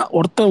 ஆனா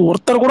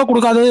ஒருத்தர் கூட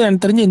கொடுக்காதது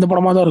எனக்கு தெரிஞ்சு இந்த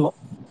படமா தான் இருக்கும்.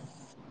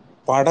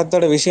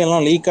 படத்தோட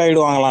விஷயம்லாம் லீக்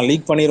ஆயிடுவாங்களாம்,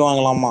 லீக்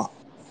பண்ணிடுவாங்களாமா.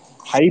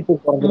 ஹைப்பு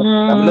குறைஞ்சிரும்.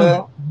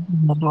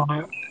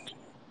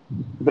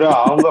 ப்ரோ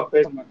அவங்க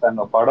பேச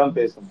மாட்டாங்க, படம்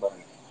பேசும்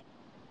பாருங்க.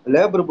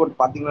 லேப் ரிப்போர்ட்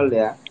பாத்தீங்களா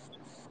இல்லையா?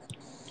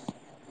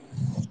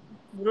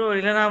 ப்ரோ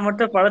இல்லைன்னா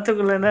மட்டும்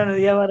படத்துக்குள்ள என்ன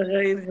நிறைய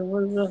இருக்கு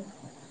bro.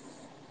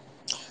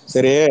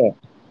 சரி, இதுல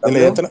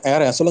தம்பி எத்தனை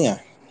யார சொல்லுங்க.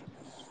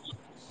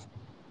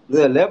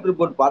 இது லேப்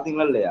ரிப்போர்ட்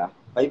பாத்தீங்களா இல்லையா?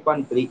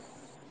 5.3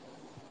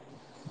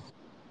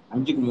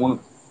 5க்கு 3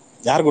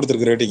 யார்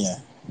கொடுத்துருக்கு rating?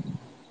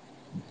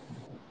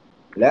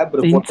 Lab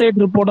report.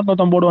 Inside report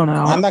மொத்தம் போடுவானே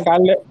அவன். நான் தான்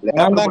காலைல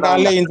லேப் ரிப்போர்ட்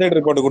அவன் இன்சைட்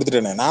ரிப்போர்ட்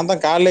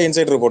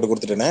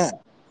கொடுத்துட்டேனே.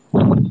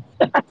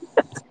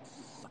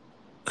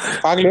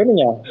 பாக்கலையா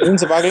நீங்க?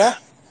 மீம்ஸ் பாக்கல?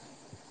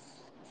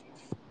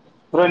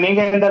 ப்ரோ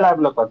நீங்க எந்த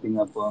லேப்ல பாத்தீங்க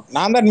அப்போ?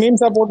 நான் தான்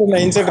மீம்ஸா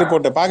போட்டுருந்தேன் இன்சைட்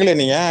ரிப்போர்ட். பாக்கலையா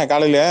நீங்க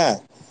காலையில?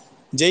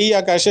 ஜெய்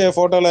ஆகாஷ்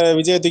போட்டோல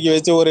விஜய் தூக்கி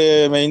வச்சு ஒரு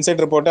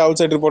இன்சைட் ரிப்போர்ட் அவுட்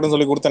சைட் ரிப்போர்ட்னு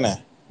சொல்லி கொடுத்தனே.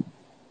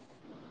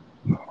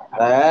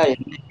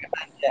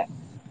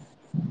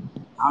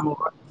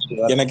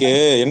 எனக்கு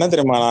என்ன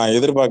தெரியுமா நான்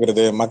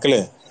எதிர்பார்க்கறது,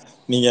 மக்களே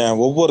நீங்க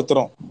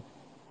ஒவ்வொருத்தரும்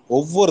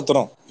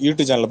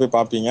யூடியூப் சேனல்ல போய்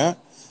பார்ப்பீங்க.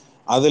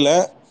 அதுல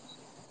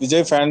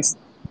விஜய் ஃபேன்ஸ்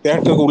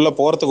தியேட்டருக்கு உள்ள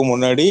போறதுக்கு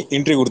முன்னாடி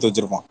இன்டர்வியூ கொடுத்து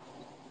வச்சிருப்பான்,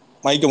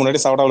 மைக்கு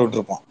முன்னாடி சவடால்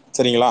விட்டுருப்பான்.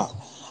 சரிங்களா?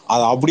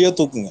 அதை அப்படியே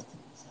தூக்குங்க.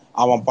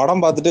 அவன்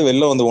படம் பார்த்துட்டு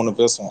வெளில வந்து ஒன்று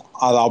பேசுவான்,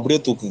 அதை அப்படியே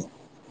தூக்குங்க.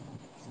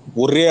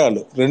 ஒரே ஆள்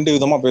 2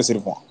 விதமா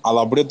பேசியிருப்பான், அதை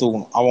அப்படியே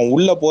தூக்கணும். அவன்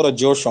உள்ள போற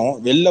ஜோஷம்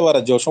வெளில வர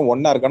ஜோஷம்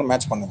ஒன்னா இருக்கான்னு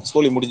மேட்ச் பண்ணுங்க.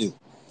 சொல்லி முடிஞ்சுது.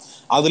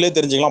 அதுலேயே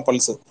தெரிஞ்சுக்கலாம்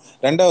பல்ஸ்.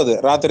 ரெண்டாவது,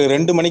 ராத்திரி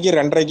 2 மணிக்கு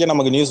 2:30க்கே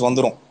நமக்கு நியூஸ்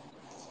வந்துடும்.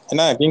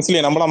 என்ன கிங்ஸ்லி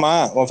நம்பலாமா?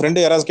 உன்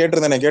ஃப்ரெண்டு யாராவது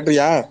கேட்டிருந்தானே,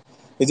 கேட்டிருக்கியா?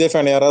 விஜய்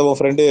ஃபேன் யாராவது உன்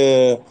ஃப்ரெண்டு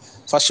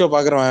ஃபர்ஸ்ட் ஷோ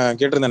பார்க்குறவன்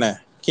கேட்டிருந்தானே,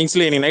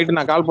 கிங்ஸ்லி இன்னைக்கு நைட்டு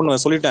நான் கால்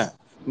பண்ணுவேன் சொல்லிட்டேன்.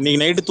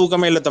 இன்னைக்கு நைட்டு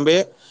தூக்கமே இல்லை தம்பி.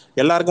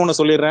 எல்லாருக்கும் ஒன்று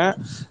சொல்லிடுறேன்,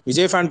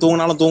 விஜய் ஃபேன்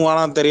தூங்கினாலும்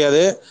தூங்குவானாலும்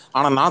தெரியாது,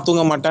 ஆனால் நான்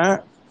தூங்க மாட்டேன்.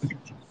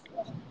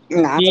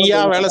 தீயா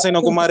வேலை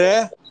செய்யணும் குமாரு,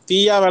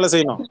 தீயா வேலை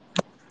செய்யணும்.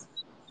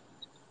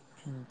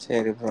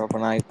 சரி ப்ரோ, அப்ப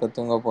நான் இப்ப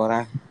தூங்க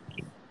போறேன்.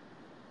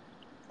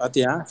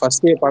 பாத்தியா?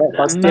 ஃபர்ஸ்ட்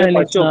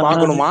ஷோ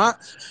பார்க்கணுமா,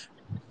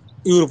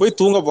 இவரு போய்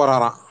தூங்க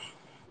போறாராம்.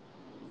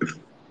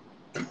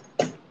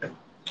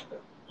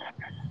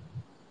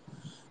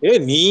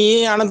 நீ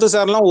அனந்த்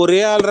சார்லாம் ஒரே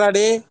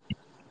ஆள்றாடே.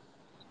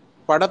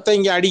 படத்தை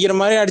இங்க அடிக்கிற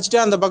மாதிரி அடிச்சுட்டு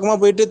அந்த பக்கமா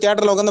போயிட்டு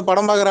தியேட்டர்ல உட்காந்து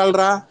படம் பாக்குற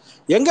ஆள்றா.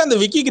 எங்க அந்த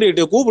விக்கி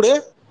கிரியேட்டிவ் கூப்பிடு.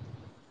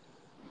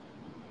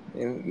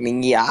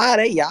 நீங்க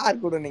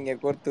யார் கூட நீங்க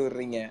கோர்த்து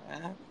விடுறீங்க?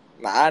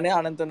 நானே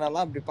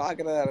அனந்தனெல்லாம் அப்படி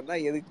பாக்குறதா இருந்தா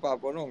எதுக்கு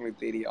பாப்போம்னு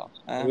உங்களுக்கு தெரியும்.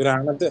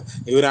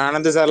 இவர்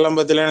ஆனந்த் சார் எல்லாம்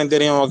பத்தில எனக்கு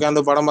தெரியும்.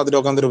 உட்காந்து படம்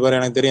பார்த்துட்டு உட்காந்துருப்பாரு.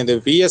 எனக்கு தெரியும். இந்த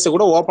பிஎஸ்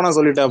கூட ஓப்பனா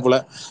சொல்லிட்டாப்புல.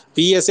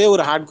 பிஎஸ்ஏ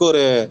ஒரு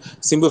ஹார்ட்கோர்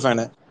சிம்பு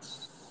ஃபேனு.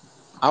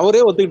 அவரே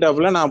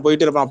ஒத்துக்கிட்டாப்புல நான்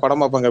போயிட்டு இருப்பேன்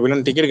படம் பார்ப்பேன்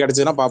கபிலன், டிக்கெட்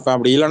கிடைச்சுன்னா பார்ப்பேன்,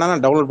 அப்படி இல்லைன்னா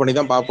நான் டவுன்லோட் பண்ணி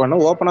தான்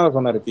பார்ப்பேன்னு ஓப்பனா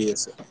சொன்னாரு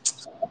பிஎஸ்.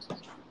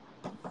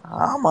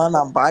 ஆமா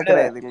நான்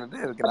பாக்குறேன், இதுல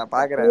இருக்கு, நான்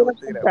பாக்குறேன்,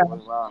 ஒத்துக்கிறேன்.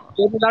 போதுமா?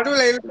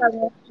 நடுவுல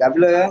இருக்காங்க.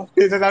 டபுள்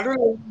இந்த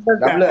நடுவுல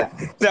டபுள்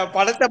நான்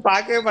படத்தை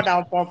பார்க்கவே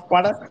மாட்டேன்.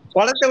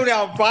 படத்தை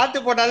அவன்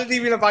பாட்டு போட்டாலும்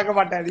டிவியில பார்க்க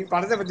மாட்டேன். நீ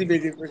படத்தை பத்தி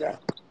பேசிட்டு இருக்க.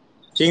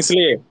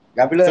 கிங்ஸ்லி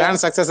டபுள்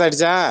பிளான் சக்சஸ்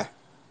ஆயிடுச்சா?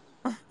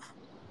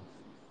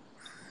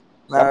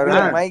 நான் ஒரு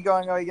மைக்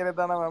வாங்க வைக்கிறது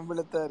தானே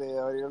வம்பிழுத்தாரு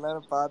அவர். இவ்வளவு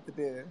நேரம்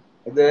பார்த்துட்டு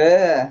இது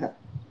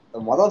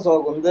முதல்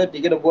ஷோக்கு வந்து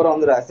டிக்கெட் பூரா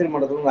வந்து அரசியல்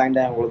மன்றத்துல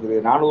வாங்கிட்டாங்க.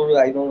 உங்களுக்கு 400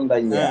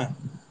 500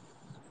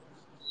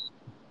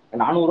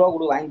 400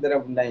 கூட வாங்கி தரேன்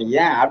அப்படின்ட்டாங்க.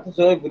 ஏன் அடுத்த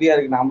ஷோவே ஃப்ரீயா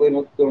இருக்கு, நான் போய்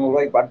 190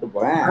 ரூபாய்க்கு பாட்டு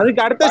போறேன்.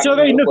 அதுக்கு அடுத்த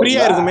ஷோவே இன்னும்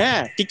ஃப்ரீயா இருக்குமே.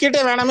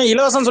 டிக்கெட்டே வேணாமே,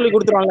 இலவசம் சொல்லி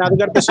கொடுத்துருவாங்க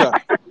அதுக்கு அடுத்த ஷோ.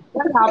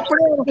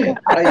 அப்படியே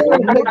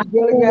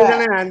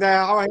அந்த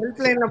அவன்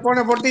ஹெல்ப்லைன்ல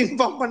போன போட்டு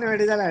இன்ஃபார்ம் பண்ண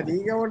வேண்டியதானே.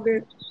 நீங்க வந்து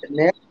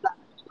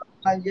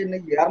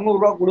இன்னைக்கு 200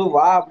 ரூபாய் கொடு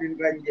வா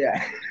அப்படின்றாங்க.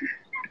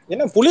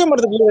 என்ன புளிய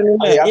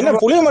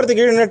மரத்துக்கு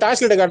கீழே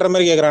டார்ச் லைட் காட்டுற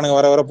மாதிரி கேக்குறானுங்க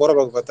வர வர போற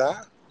பக்கம் பார்த்தா.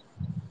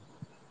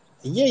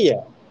 ஐயா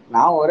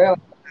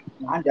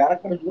நான்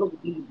டேரக்டர் கூட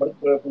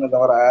படுத்து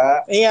தவிர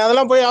நீங்க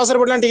அதெல்லாம் போய்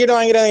அவசரப்பட்டுலாம் டிக்கெட்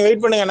வாங்கிறாங்க.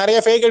 வெயிட் பண்ணுங்க, நிறைய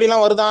ஃபேக் ஐடி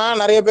எல்லாம் வருதான்.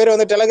 நிறைய பேர்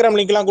வந்து டெலிகிராம்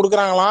லிங்க் எல்லாம்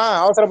கொடுக்குறாங்களாம்.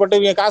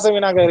 அவசரப்பட்டு காசை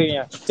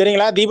வீணாக்குறீங்க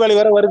சரிங்களா? தீபாவளி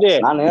வேற வருது.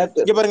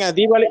 இங்க பாருங்க,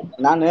 தீபாவளி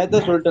நான்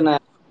நேத்தே சொல்லிட்டேன்.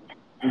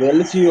 இந்த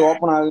எல்சி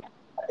ஓபன் ஆகுது,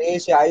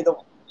 கடைசி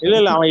ஆயுதம்.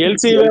 இல்ல அவன்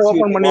எல்சிவே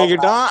ஓபன் பண்ணி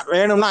வைக்கிட்டோம்,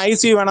 வேணும்னா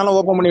ஐசி வேணாலும்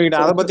ஓபன் பண்ணி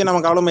வைக்கிட்டோம். அதை பத்தி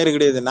நம்ம கவலை மாதிரி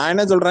கிடையாது. நான்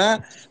என்ன சொல்றேன்,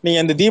 நீங்க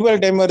இந்த தீபாவளி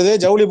டைம் வருது,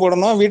 ஜவுளி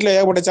போடணும், வீட்டுல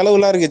ஏகப்பட்ட செலவு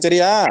எல்லாம் இருக்கு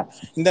சரியா?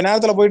 இந்த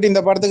நேரத்துல போயிட்டு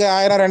இந்த படத்துக்கு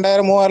 1000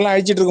 2000 3000 எல்லாம்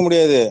அழிச்சிட்டு இருக்க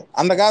முடியாது.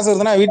 அந்த காசு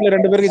இருந்தா வீட்டுல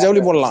 2 பேருக்கு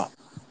ஜவுளி போடலாம்.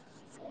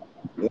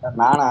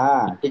 நானா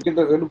டிக்கெட்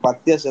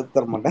 10 சேர்த்து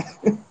தர மாட்டேன்.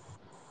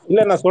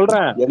 இல்ல நான்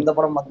சொல்றேன், எந்த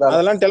படம் பார்த்தாலும்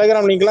அதெல்லாம்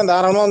டெலிகிராம் லிங்க் எல்லாம்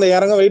தாராளமா வந்து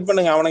இறங்க. வெயிட்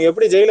பண்ணுங்க, அவனுக்கு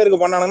எப்படி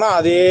ஜெயிலருக்கு பண்ணானுங்கன்னா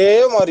அதே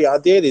மாதிரி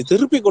அதே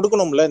திருப்பி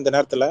கொடுக்கணும்ல இந்த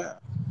நேரத்துல.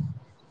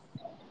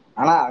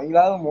 ஆனா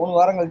அவங்களாவது 3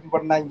 வாரம் கழிச்சு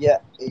பண்ணாங்க.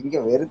 இங்க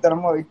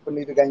வெறித்தனமா வெயிட்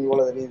பண்ணிட்டு இருக்காங்க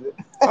போல தெரியுது.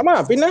 ஆமா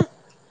பின்ன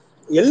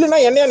எள்ளுனா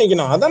என்னையா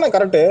நிக்கணும், அதானே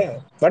கரெக்ட்.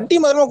 வட்டி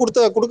மாதிரிமா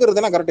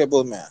கொடுக்கறதுனா கரெக்ட்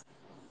எப்போதுமே.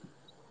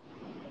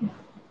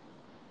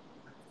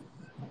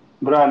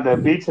 ப்ரோ அந்த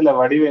பீச்ல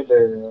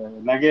வடிவேலு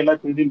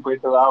நகையெல்லாம் திருடின்னு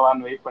போயிட்டு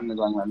வான்னு வெயிட்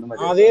பண்ணிடுவாங்க அந்த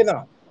மாதிரி.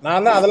 அதேதான்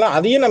நான் தான் அதெல்லாம்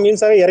அதையும் நான்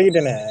மீம்ஸாவே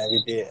இறக்கிட்டேனே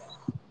வீட்டு.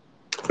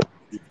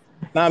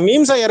 நான்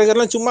மீம்ஸா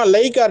இறக்குறதுலாம் சும்மா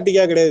லைக்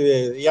ஆர்டிக்கா கிடையாது.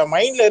 என்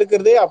மைண்ட்ல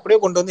இருக்கிறதே அப்படியே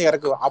கொண்டு வந்து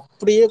இறக்குவேன்.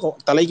 அப்படியே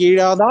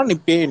தலைகீழாதான்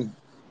நிப்பேன்.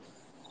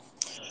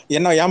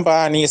 என்ன ஏன்பா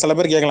நீங்க சில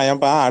பேர் கேட்கலாம்,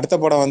 ஏன்பா அடுத்த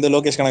படம் வந்து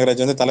லோகேஷ்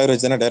கனகராஜ் வந்து தலைவர்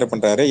வச்சு தானே டைரக்ட்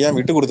பண்றாரு, ஏன்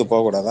விட்டு கொடுத்து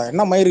போக கூடாதா?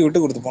 என்ன மயிருக்கு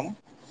விட்டு கொடுத்து போனோம்?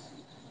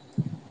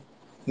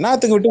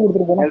 என்னத்துக்கு விட்டு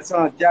கொடுத்துட்டு போனோம்?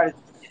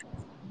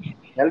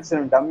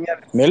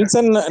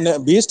 நெல்சன்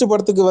பீஸ்ட்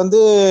படத்துக்கு வந்து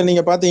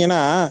நீங்க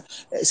பாத்தீங்கன்னா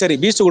சரி,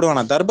 பீஸ்ட் கூட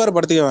வேணாம், தர்பார்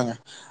படத்துக்கே வாங்க.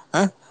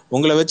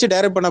 உங்களை வச்சு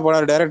டைரக்ட் பண்ண போன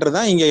டைரக்டர்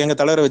தான் இங்க எங்க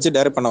தலைவரை வச்சு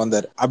டைரக்ட் பண்ண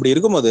வந்தார். அப்படி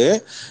இருக்கும்போது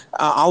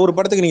அவர்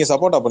படத்துக்கு நீங்க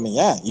சப்போர்ட்டா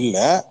பண்ணீங்க இல்ல?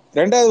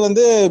 ரெண்டாவது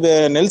வந்து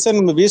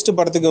நெல்சன் பீஸ்ட்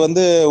படத்துக்கு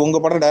வந்து உங்க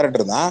படம்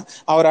டைரக்டர் தான்,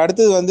 அவர்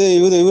அடுத்தது வந்து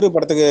இவரு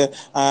படத்துக்கு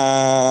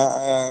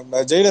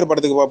ஜெயிலர்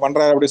படத்துக்கு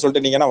பண்றாரு அப்படின்னு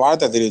சொல்லிட்டு நீங்க என்ன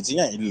வாழ்த்தை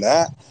தெரிவிச்சீங்க இல்ல?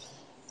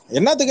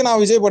 என்னத்துக்கு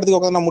நான் விஜய்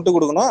படத்துக்கு உட்காந்து நான் முட்டு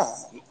கொடுக்கணும்?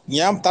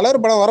 என்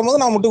தலைவர் படம் வரும்போது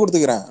நான் முட்டு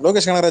கொடுத்துக்கிறேன்.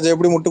 லோகேஷ் கனகராஜ்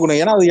எப்படி முட்டு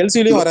கொடுக்கணும்? ஏன்னா அது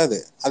எல்சிலையும் வராது.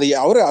 அது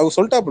அவர்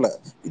சொல்லிட்டாப்புல,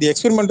 இது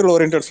எக்ஸ்பெரிமெண்டல்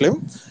ஓரியன்டட் ஃபிலிம்,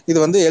 இது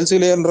வந்து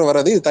எல்சிலேன்ற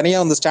வராது, இது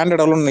தனியா வந்து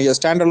ஸ்டாண்டர்ட்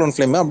அலோன்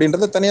ஃபிலிம்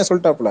அப்படின்றத தனியா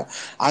சொல்லிட்டாப்புல.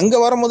 அங்க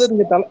வரும்போது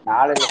நீங்க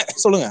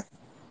சொல்லுங்க,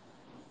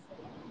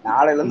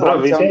 நாளையில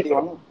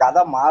இருந்து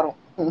கதை மாறும்.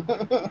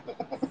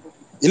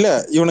 இல்ல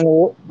இவனுங்க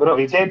ப்ரோ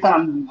விஜய்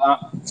தான்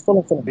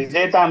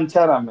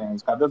அனுப்பிச்சாராமே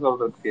கதை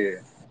சொல்றதுக்கு.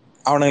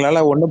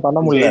 அவனுங்களால ஒன்றும் பண்ண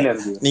முடியல.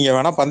 நீங்க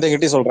வேணா பந்தயம்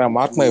கட்டி சொல்றேன்,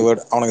 மார்க் மை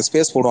வேர்ட், அவனுக்கு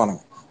ஸ்பேஸ்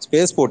போடுவானுங்க.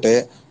 ஸ்பேஸ் போட்டு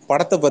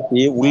படத்தை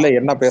பத்தி உள்ள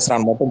என்ன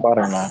பேசுறான்னு மட்டும்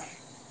பாருங்க.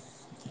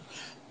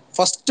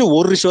 ஃபர்ஸ்ட்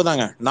ஒரு ஷோ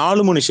தாங்க,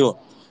 4 மணி ஷோ.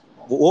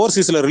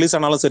 ஓவர்சீஸ்ல ரிலீஸ்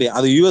ஆனாலும் சரி,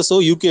 அது யூஎஸ்ஓ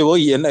யூகேவோ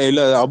என்ன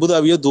இல்ல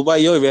அபுதாபியோ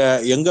துபாயோ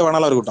எங்க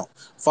வேணாலும் இருக்கட்டும்,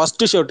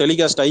 ஃபர்ஸ்ட் ஷோ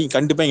டெலிகாஸ்ட் ஆகி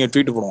கண்டிப்பா இங்க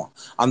ட்வீட் போடுவோம்.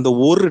 அந்த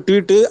ஒரு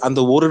ட்வீட்டு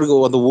அந்த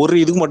ஒரு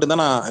இதுக்கு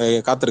மட்டும்தான் நான்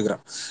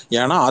காத்திருக்கிறேன்.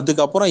 ஏன்னா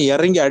அதுக்கப்புறம்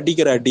இறங்கி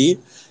அடிக்கிற அடி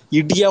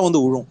இடியா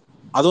வந்து விழும்.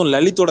 அதுவும்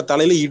லலித்தோட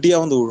தலையில இடியா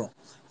வந்து விழும்.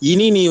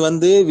 இனி நீ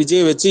வந்து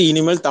விஜய் வச்சு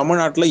இனிமேல்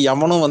தமிழ்நாட்டுல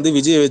எவனும் வந்து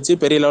விஜய் வச்சு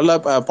பெரிய லெவல்ல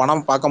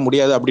பணம் பார்க்க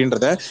முடியாது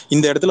அப்படின்றத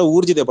இந்த இடத்துல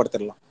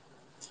ஊர்ஜிதப்படுத்திடலாம்.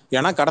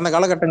 ஏன்னா கடந்த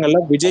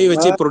காலகட்டங்கள்ல விஜய்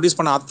வச்சு ப்ரொடியூஸ்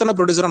பண்ண அத்தனை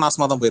ப்ரொடியூசரும்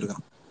நாசமா தான்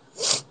போயிருக்கான்.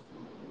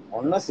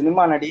 ஒன்னும்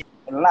சினிமா நடி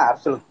இல்லைன்னா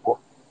அரசியலுக்கு போ.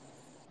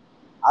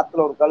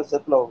 ஆத்துல ஒரு கால்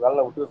செத்துல ஒரு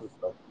காலில் விட்டு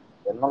இருக்காரு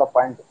என்னோட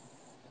பாயிண்ட்.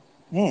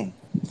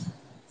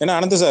 என்ன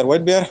அனந்த் சார்,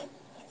 ஒயிட் பியர்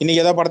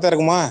இன்னைக்கு ஏதாவது படத்தை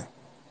இருக்குமா?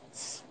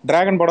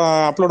 டிராகன் படம்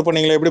அப்லோட்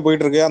பண்ணீங்களா, எப்படி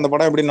போயிட்டு இருக்கு அந்த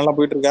படம்? எப்படி நல்லா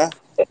போயிட்டு இருக்கா?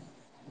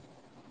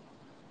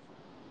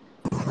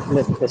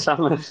 இல்ல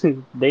பேசாம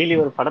டெய்லி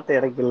ஒரு படத்தை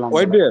இறக்கிடலாம்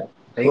ஒயிட் போல. பியர்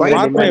பயங்கர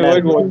பார்த்தேன். டிமாண்டா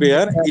ஒயிட் இருக்கு.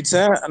 பியர் இட்ஸ்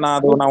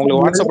நான்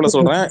உங்களுக்கு வாட்ஸ்அப்ல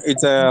சொல்றேன்.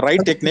 It's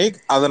right technique.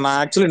 அதை நான்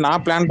ஆக்சுவலி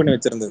நான் பிளான் பண்ணி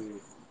வச்சிருந்தது.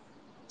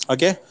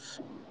 ஓகே,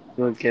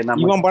 ஓகே,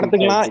 நம்ம இவன்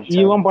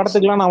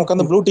படத்துக்குலாம் நான்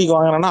உட்காந்து ப்ளூ டீக்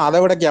வாங்குறேன்னா அதை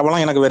விட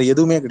கேவலம் எனக்கு வேற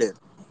எதுவுமே கிடையாது.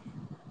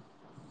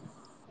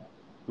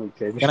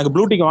 ஓகே, எனக்கு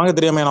ப்ளூ டீக் வாங்க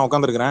தெரியாம நான்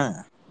உட்காந்துருக்கிறேன்.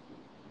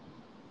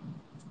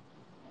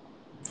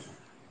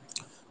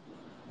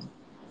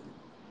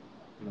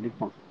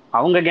 நடிப்போம்.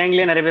 அவங்க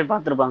கேங்லயே நிறைய பேர்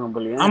பார்த்திருப்பாங்க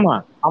போலயே. ஆமா,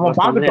 அவன்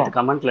பார்க்கட்டும்.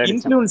 கமெண்ட்ல அடிச்சேன்.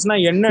 இன்ஃப்ளூயன்ஸ்னா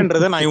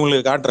என்னன்றதை நான்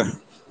இவங்களுக்கு காட்டுறேன்.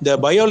 இந்த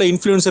பயோல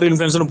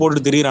இன்ஃப்ளூயன்சர்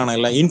போட்டு திரியிறான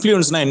இல்ல,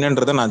 இன்ஃப்ளூயன்ஸ்னா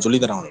என்னன்றதை நான் சொல்லி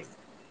தரேன் அவங்களுக்கு.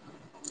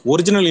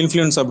 ஒரிஜினல்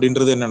இன்ஃப்ளூயன்ஸ்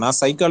அப்படின்றது என்னன்னா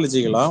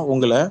சைக்காலஜிக்கலா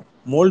உங்களை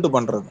மோல்டு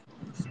பண்றது.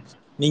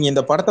 நீங்க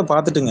இந்த படத்தை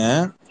பார்த்துட்டுங்க,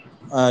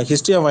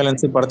 ஹிஸ்டரி ஆஃப்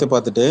வயலன்ஸ் படத்தை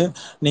பார்த்துட்டு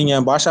நீங்க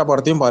பாஷா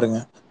படத்தையும் பாருங்க.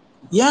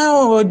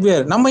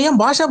 ஏன் நம்ம ஏன்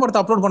பாஷா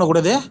படத்தை அப்லோட்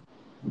பண்ணக்கூடாது?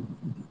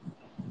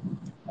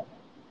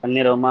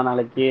 பண்ணிடுவோமா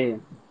நாளைக்கு?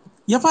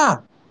 ஏப்பா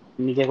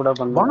இன்னைக்கே கூட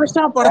பண்ணலாம்.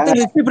 பாஷா படத்தை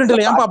ஹிஸ்டரி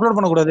பிரிண்ட்ல ஏன் அப்லோட்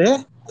பண்ணக்கூடாது?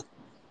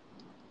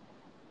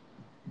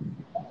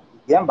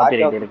 ஏன்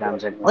காப்பிரைட்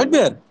இருக்கான்னு ஒயிட்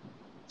பியர்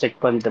செக்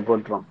பண்ணிட்டு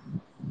போட்டுரும்.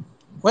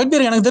 ஒயிட்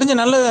பியர் எனக்கு தெரிஞ்ச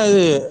நல்ல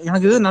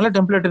எனக்கு இது நல்ல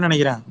டெம்ப்ளேட்னு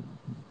நினைக்கிறேன்.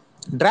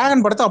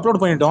 டிராகன் படத்தை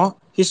அப்லோட் பண்ணிட்டோம்,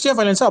 ஹிஸ்டரி ஆஃப்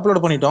வயலன்ஸ்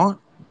அப்லோட் பண்ணிட்டோம்.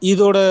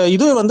 இதோட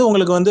இது வந்து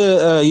உங்களுக்கு வந்து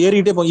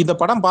ஏறிட்டே போகும். இந்த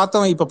படம்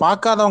பார்த்தவங்க இப்ப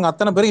பார்க்காதவங்க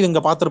அத்தனை பேர் இது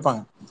இங்க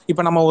பார்த்துருப்பாங்க.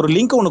 இப்ப நம்ம ஒரு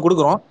லிங்க் ஒன்று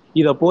கொடுக்குறோம்,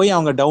 இதை போய்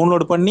அவங்க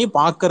டவுன்லோட் பண்ணி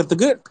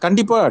பார்க்கறதுக்கு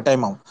கண்டிப்பா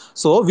டைம் ஆகும்.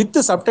 ஸோ வித்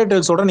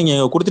சப்டைட்டில்ஸோட நீங்க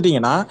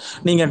கொடுத்துட்டீங்கன்னா,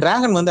 நீங்க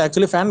டிராகன் வந்து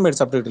ஆக்சுவலி ஃபேன் மேட்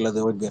சப்டைட்டில்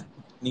அது ஒயிட் பியர்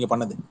நீங்க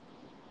பண்ணது.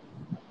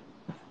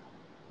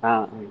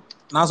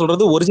 நான்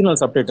சொல்றது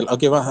ஒரிஜினல் சப்டைட்டில்,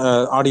 ஓகேவா?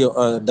 ஆடியோ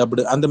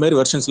டப்டு அந்த மாதிரி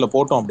வெர்ஷன்ஸ்ல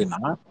போட்டோம் அப்படின்னா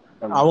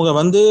அவங்க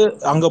வந்து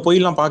அங்க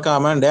போயெல்லாம்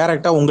பார்க்காம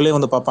டைரக்டா உங்களே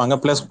வந்து பார்ப்பாங்க.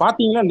 பிளஸ்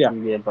பாத்தீங்களா இல்லையா,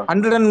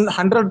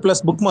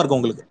 100+ புக் மார்க்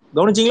உங்களுக்கு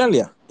கவனிச்சீங்களா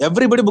இல்லையா?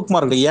 Everybody book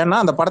mark. ஏன்னா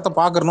அந்த படத்தை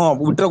பார்க்கணும்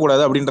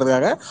விட்டுறக்கூடாது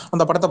அப்படின்றதுக்காக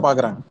அந்த படத்தை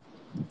பார்க்கறாங்க.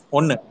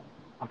 ஒண்ணு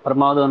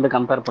அப்புறமாவது வந்து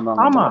கம்பேர்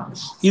பண்ணுவாங்க. ஆமா,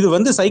 இது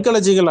வந்து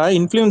சைக்காலஜிக்கலா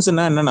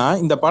இன்ஃப்ளூயன்ஸ்னா என்னன்னா,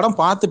 இந்த படம்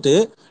பார்த்துட்டு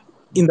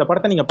இந்த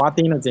படத்தை நீங்க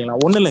பார்த்தீங்கன்னு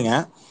வச்சுக்கலாம், ஒண்ணு இல்லைங்க,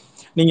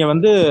 நீங்க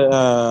வந்து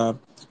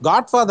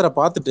காட்ஃபாதரை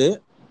பார்த்துட்டு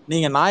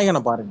நீங்க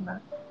நாயகனை பாருங்க.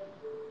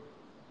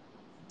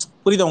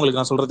 புரியுதா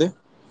உங்களுக்கு நான் சொல்றது?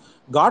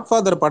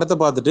 காட்ஃபாதர் படத்தை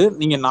பார்த்துட்டு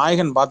நீங்க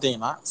நாயகன்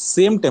பார்த்தீங்கன்னா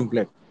சேம்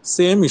டெம்ப்ளேட்,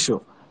 சேம் இஷ்யூ.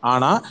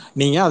 ஆனா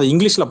நீங்க அதை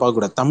இங்கிலீஷ்ல பார்க்க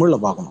கூடாது, தமிழ்ல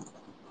பார்க்கணும்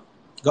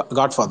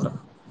காட்ஃபாதர்.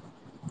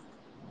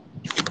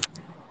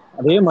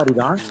 அதே மாதிரி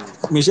தான்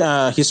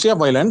ஹிஸ்டரி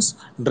ஆஃப் வயலன்ஸ்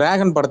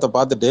டிராகன் படத்தை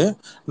பார்த்துட்டு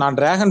நான்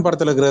டிராகன்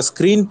படத்தில் இருக்கிற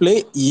screen play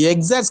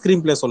exact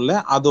screen play சொல்ல,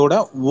 அதோட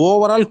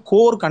ஓவரால்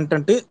கோர்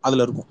கண்டென்ட்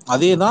அதில் இருக்கும்.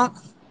 அதே தான்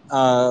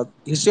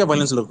ஹிஸ்டரி ஆஃப்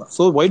வயலன்ஸ்ல இருக்கும்.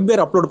 ஸோ ஒயிட்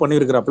பேர் அப்லோட்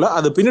பண்ணியிருக்கிறப்பல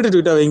அது பின்னாடி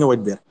ட்வீட்டாக வைங்க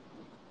ஒயிட் பேர்.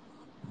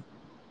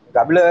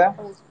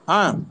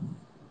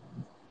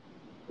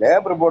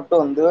 லேபர் போட்டு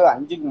வந்து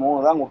 5க்கு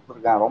 3 தான்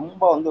கொடுத்துருக்கேன்.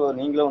 ரொம்ப வந்து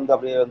நீங்களும் வந்து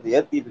அப்படியே வந்து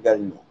ஏத்திட்டு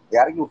இருக்காதீங்க,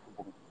 இறக்கி விட்டு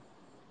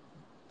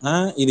போங்க.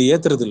 இது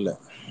ஏத்துறது இல்ல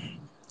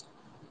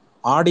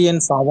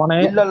ஆடியன்ஸ். அவனே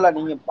இல்ல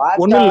நீங்க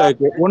ஒண்ணு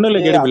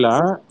இல்ல கேடிபிலா.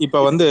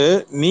 இப்ப வந்து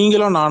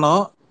நீங்களும்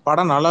நானும்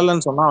படம் நல்லா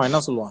இல்லைன்னு சொன்னா அவன்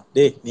என்ன சொல்லுவான்?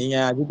 டேய் நீங்க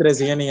அஜித்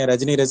ரசிகன், நீங்க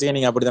ரஜினி ரசிகன்,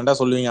 நீங்க அப்படி தாண்டா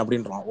சொல்லுவீங்க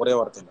அப்படின்றான் ஒரே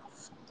வார்த்தையில.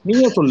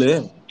 நீங்க சொல்லு.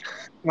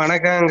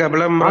 வணக்கம்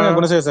கபிலம் ப்ரோ.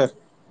 குணசேகர் சார்,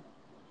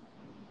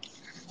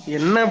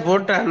 என்ன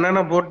போட்டு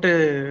அண்ணனை போட்டு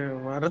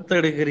வறுத்து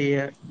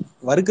எடுக்கிறீங்க?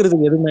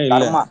 வறுக்கிறதுக்கு எதுவுமே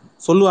இல்ல.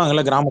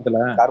 சொல்லுவாங்கல்ல கிராமத்துல,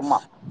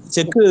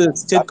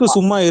 செக்கு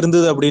சும்மா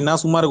இருந்தது அப்படின்னா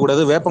சும்மா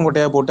இருக்கக்கூடாது,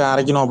 வேப்பங்கொட்டையா போட்டு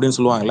அரைக்கணும் அப்படின்னு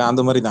சொல்லுவாங்கல்ல,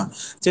 அந்த மாதிரி தான்.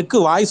 செக்கு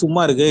வாய்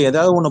சும்மா இருக்கு,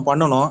 ஏதாவது ஒண்ணு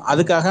பண்ணணும்,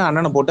 அதுக்காக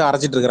அண்ணனை போட்டு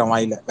அரைச்சிட்டு இருக்கிற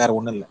வாயில, வேற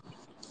ஒண்ணும் இல்ல.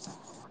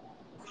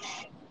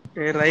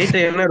 ரைட்.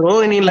 என்ன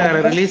ரோஹிணில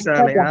ரிலீஸ்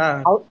ஆகலையா?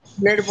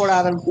 பிளேடு போட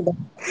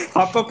ஆரம்பிச்சுட்டேன்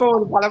அப்பப்போ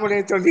ஒரு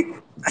பழமொழியை சொல்லி.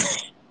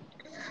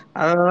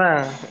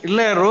 அதான் இல்ல,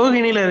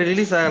 ரோஹிணில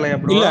ரிலீஸ் ஆகலையா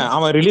ப்ரோ? இல்ல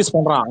அவன் ரிலீஸ்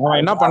பண்றான். அவன்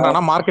என்ன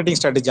பண்றான்னா மார்க்கெட்டிங்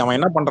ஸ்ட்ராட்டஜி. அவன்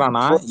என்ன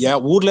பண்றான்னா,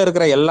 ஊர்ல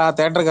இருக்கிற எல்லா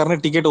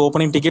தியேட்டர்காரனும் டிக்கெட்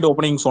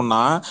ஓப்பனிங் சொன்னா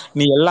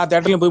நீ எல்லா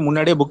தியேட்டர்லயும் போய்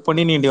முன்னாடியே புக்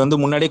பண்ணி நீ வந்து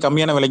முன்னாடியே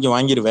கம்மியான விலைக்கு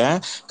வாங்கிடுவேன்.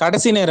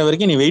 கடைசி நேரம்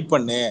வரைக்கும் நீ வெயிட்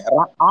பண்ணு,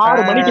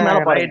 6 மணிக்கு மேல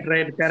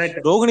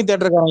பாருங்க. ரோகிணி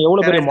தியேட்டர்காரன்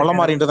எவ்வளவு பெரிய மொள்ள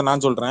மாறின்றதை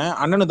நான் சொல்றேன்.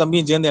 அண்ணனும்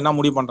தம்பியும் சேர்ந்து என்ன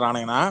முடிவு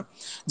பண்றானுங்கன்னா,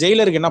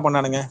 ஜெயிலருக்கு என்ன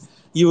பண்ணானுங்க,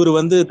 இவர்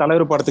வந்து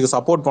தலைவர் படத்துக்கு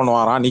சப்போர்ட்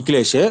பண்ணுவாராம்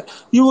நிக்கிலேஷ்,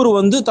 இவர்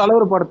வந்து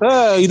தலைவர் படத்தை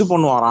இது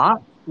பண்ணுவாராம்.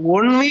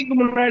 1 வீக்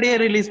முன்னாடியே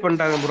ரிலீஸ்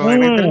பண்ணிட்டாங்க ப்ரோ.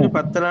 எனக்கு தெரிஞ்சு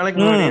 10 நாளைக்கு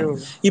முன்னாடியே.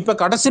 இப்ப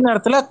கடைசி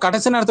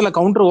நேரத்துல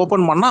கவுண்டர்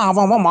ஓபன் பண்ணா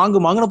அவன்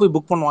மாங்குன்னு போய்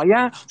புக் பண்ணுவான்.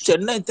 ஏன்?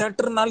 சென்னை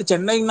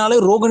சென்னைனாலே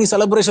ரோகிணி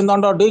செலிப்ரேஷன்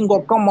தாண்டா, டே இங்க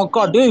ஒக்கா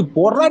மக்கா, டே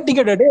போடுறா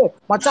டிக்கெட், டே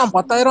மச்சான்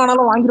 10,000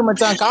 ஆனாலும் வாங்கிரு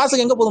மச்சான்,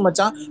 காசுக்கு எங்க போதும்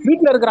மச்சான்,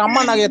 வீட்டுல இருக்கிற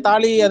அம்மா நகை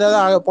தாலி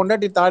ஏதாவது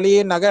பொண்டாட்டி தாலி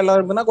நகை எல்லாம்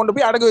இருக்குன்னா கொண்டு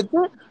போய் அடகு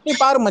வச்சு நீ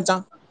பாரு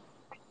மச்சான்.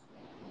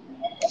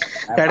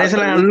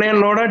 கடைசியில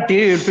அண்ணனோட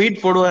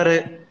ட்வீட் போடுவாரு,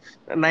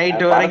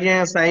 நைட்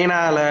வரைக்கும்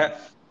சைனால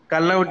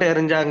கல்ல விட்டு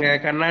எரிஞ்சாங்க,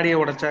 கண்ணாடியை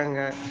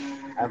உடைச்சாங்க.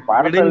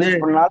 படத்தை ரிலீஸ்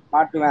பண்ணாலும்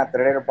மாட்டுவேன்,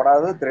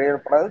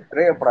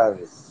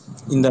 திரையிடப்படாது.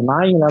 இந்த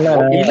நாய்களால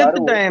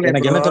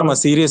எனக்கு என்ன தெரியுமா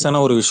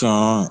சீரியஸான ஒரு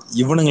விஷயம்,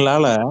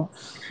 இவனுங்களால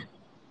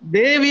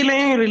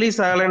தேவிலையும் ரிலீஸ்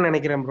ஆகலன்னு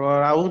நினைக்கிறேன் ப்ரோ.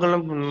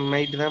 அவங்களும்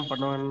நைட் தான்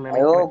பண்ணுவாங்கன்னு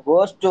நினைக்கிறேன்.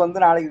 கோஸ்ட்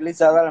வந்து நாளைக்கு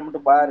ரிலீஸ் ஆகல,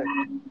 மட்டும் பாரு.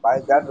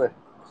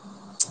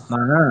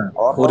 நான்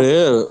ஒரு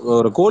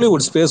ஒரு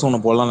கோலிவுட் ஸ்பேஸ்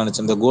ஒன்று போடலாம்னு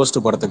நினைச்சேன். இந்த கோஸ்ட்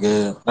படத்துக்கு,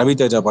 ரவி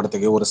தேஜா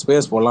படத்துக்கு ஒரு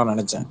ஸ்பேஸ் போடலாம்னு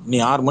நினைச்சேன். நீ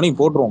 6 மணிக்கு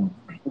போட்டுருவோம்.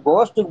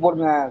 கோஸ்ட்டுக்கு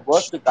போடுங்க,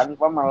 கோஸ்ட்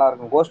கன்ஃபார்ம் நல்லா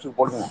இருக்கும். கோஸ்ட்டுக்கு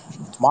போடுங்க.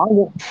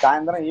 மாங்கு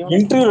சாயந்தரம் ஈவினிங்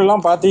இன்டர்வியூ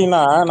எல்லாம்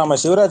பாத்தீங்கன்னா நம்ம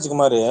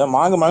சிவராஜ்குமார்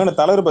மாங்கு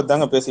தலைவர் பத்தி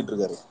தாங்க பேசிட்டு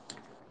இருக்காரு.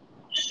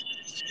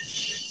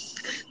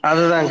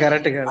 அதுதான்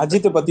கரெக்ட் கரெக்ட்.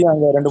 அஜித் பத்தி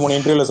அங்க 2-3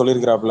 இன்டர்வியூல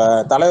சொல்லியிருக்கிறாப்ல,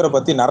 தலைவரை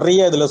பத்தி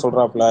நிறைய இதுல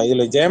சொல்றாப்ல.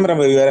 இதுல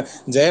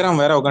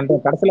ஜெயராம் வேற உட்காந்து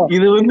கடைசியில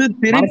இது வந்து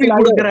திருப்பி மனசுல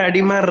கொடுக்குற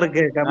அடி மாதிரி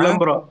இருக்கு கபிலம்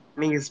ப்ரோ.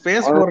 நீங்க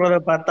ஸ்பேஸ் போடுறத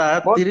பார்த்தா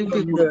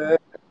திருப்பி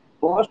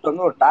கோஸ்ட்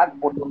வந்து ஒரு டாக்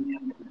போட்டு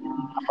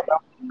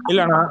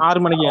இல்ல நான் 6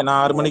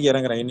 மணிக்கு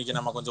இறங்குறேன். இன்னைக்கு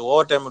நம்ம கொஞ்சம்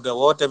ஓவர்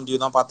டைம் டியூ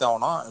தான் பார்த்தே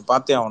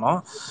ஆகணும்.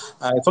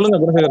 சொல்லுங்க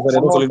குணசேகர் சார்,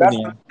 ஏதோ சொல்லிட்டு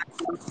இருந்தீங்க.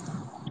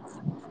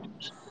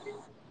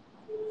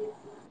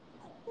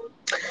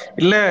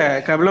 இல்ல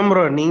கபிலம்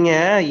ப்ரோ, நீங்க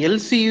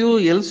எல்சியூ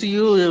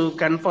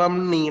கன்ஃபார்ம்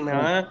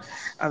நீங்கன்னா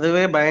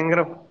அதுவே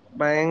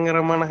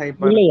பயங்கரமான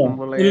ஹைப்பா இருக்கும்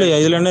போல. இல்லையா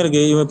இதுல என்ன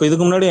இருக்கு? இப்ப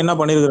இதுக்கு முன்னாடி என்ன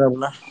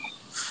பண்ணிருக்கிறாப்புல?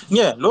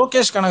 இங்க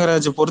லோகேஷ்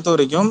கனகராஜ் பொறுத்த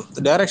வரைக்கும்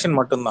டைரக்ஷன்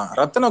மட்டும்தான்,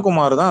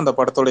 ரத்னகுமார் தான் அந்த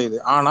படத்தோட இது.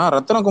 ஆனா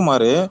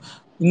ரத்னகுமார்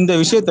இந்த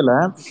விஷயத்துல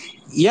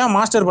ஏன்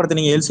மாஸ்டர் படத்தை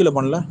நீங்க எல்சில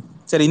பண்ணல?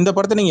 சரி, இந்த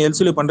படத்தை நீங்க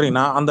எல்சில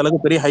பண்றீங்கன்னா அந்த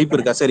அளவுக்கு பெரிய ஹைப்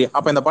இருக்கா? சரி,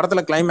 அப்ப இந்த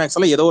படத்துல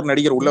கிளைமேக்ஸ்ல ஏதோ ஒரு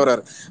நடிகர் உள்ள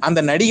வர்றாரு.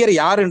 அந்த நடிகர்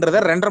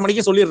யாருன்றத 2:30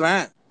 மணிக்கு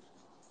சொல்லிடுறேன்.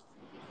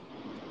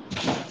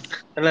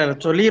 இல்ல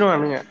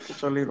சொல்லிடுவானுங்க.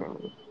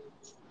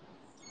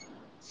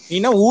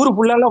 நீனா ஊரு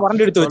ஃபுல்லால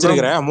வறண்டு எடுத்து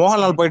வச்சிருக்கிற.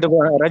 மோகன்லால் போயிட்டு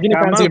ரஜினி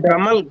ஃபேன்ஸ் கிட்ட,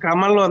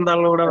 கமல்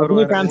வந்தாலும் கூட ரஜினி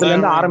வருவாரு. ஃபேன்ஸ்ல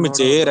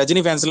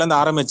இருந்து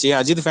ஆரம்பிச்சு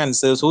Ajith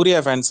fans, Surya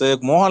fans,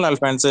 Mohanlal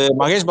fans,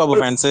 Mahesh Babu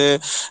fans,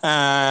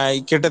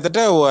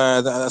 கிட்டத்தட்ட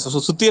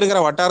சுத்தி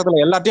இருக்கிற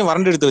வட்டாரத்துல எல்லாத்தையும்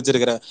வறண்டு எடுத்து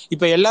வச்சிருக்கிற.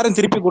 இப்ப எல்லாரும்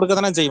திருப்பி கொடுக்க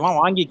தானே செய்வான்,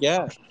 வாங்கிக்க.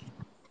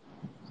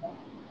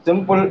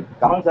 சிம்பிள்.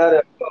 கமல் சார்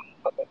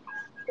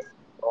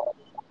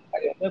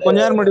கொஞ்ச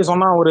நேரம் முன்னாடி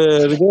சொன்னா ஒரு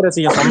விஜய்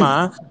ரசிகன் சொன்னா,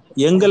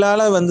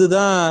 எங்களால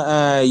வந்துதான்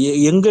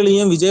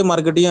எங்களையும் விஜய்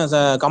மார்க்கெட்டையும்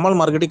கமல்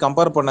மார்க்கெட்டையும்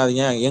கம்பேர்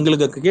பண்ணாதீங்க,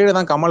 எங்களுக்கு கீழே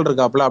தான் கமல்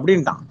இருக்காப்ல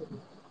அப்படின்ட்டான்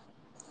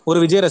ஒரு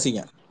விஜய்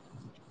ரசிகன்.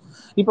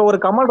 இப்ப ஒரு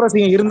கமல்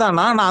ரசிகன்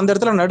இருந்தானா நான் அந்த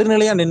இடத்துல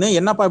நடுநிலையா நின்று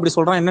என்னப்பா இப்படி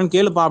சொல்றான் என்னன்னு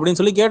கேளுப்பா அப்படின்னு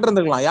சொல்லி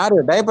கேட்டிருந்துக்கலாம்.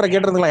 யாரு டைப்பரை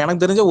கேட்டிருந்துக்கலாம்.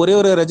 எனக்கு தெரிஞ்ச ஒரே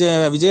ஒரு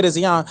விஜய்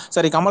ரசிகன்,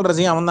 சரி கமல்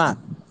ரசிகன் அவன் தான்.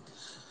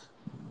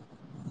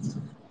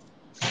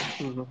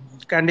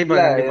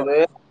 கண்டிப்பா இது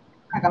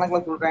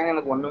கணக்குல சொல்றாங்க,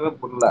 எனக்கு ஒண்ணுமே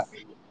புரியல.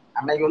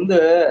 அன்னைக்கு வந்து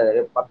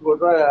 10 கோடி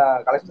ரூபாய்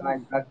கலெக்ஷன்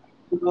ஆயிடுச்சுன்னா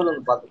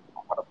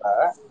பாத்துருக்கோம் படத்தை.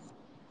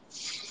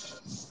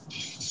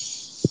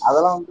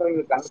 அதெல்லாம் வந்து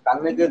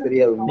கண்ணுக்கே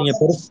தெரியாது.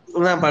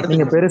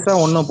 நீங்க பெருசா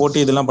ஒன்னும்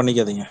போட்டு இதெல்லாம்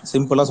பண்ணிக்காதீங்க.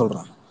 சிம்பிளா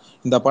சொல்றேன்,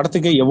 இந்த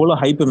படத்துக்கு எவ்வளவு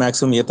ஹைப்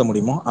மேக்ஸிமம் ஏத்த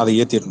முடியுமோ அதை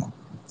ஏத்திடணும்.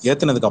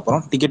 ஏத்தினதுக்கு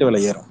அப்புறம் டிக்கெட்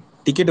விலை ஏறும்.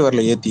 டிக்கெட்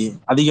விலை ஏத்தி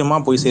அதிகமா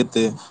போய்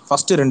சேர்த்து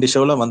ஃபர்ஸ்ட் 2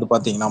 ஷோல வந்து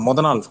பாத்தீங்கன்னா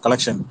முத நாள்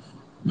கலெக்ஷன்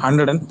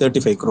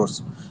 135 crores.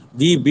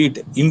 வி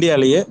பீட்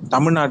இந்தியாலேயே,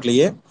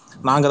 தமிழ்நாட்டிலேயே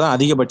நாங்க தான்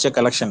அதிகபட்ச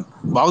கலெக்ஷன்.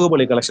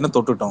 பாகுபலி கலெக்ஷனை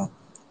தொட்டுட்டோம்.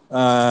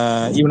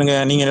 இவனுங்க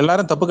நீங்க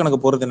எல்லாரும் தப்பு கணக்கு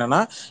போறது என்னன்னா,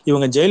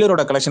 இவங்க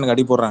ஜெயிலரோட கலெக்ஷனுக்கு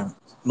அடி போடுறாங்க.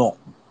 நோ,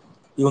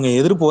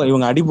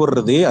 இவங்க அடி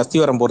போடுறது,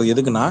 அஸ்திவாரம் போடுறது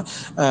எதுக்குன்னா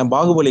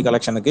பாகுபலி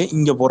கலெக்ஷனுக்கு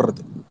இங்க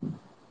போடுறது.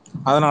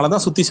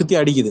 அதனாலதான் சுத்தி சுத்தி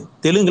அடிக்குது.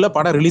 தெலுங்குல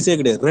படம் ரிலீஸே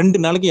கிடையாது.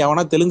 2 நாளைக்கு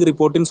எவனா தெலுங்கு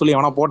ரிப்போர்ட்னு சொல்லி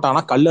எவனா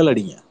போட்டானா கல்லல்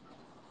அடிங்க,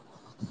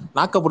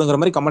 நாக்கப்படுங்கிற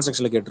மாதிரி கமெண்ட்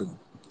செக்ஷன்ல கேட்டிருக்கு.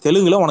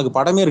 தெலுங்குல உனக்கு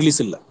படமே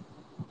ரிலீஸ் இல்ல,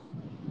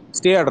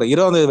 ஸ்டே ஆர்டர்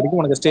 20ஆம் தேதி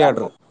வரைக்கும் உனக்கு ஸ்டே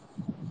ஆர்டர்.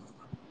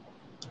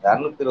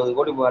 220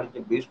 கோடி அடிச்ச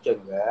பீஸ்ட்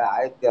எங்க,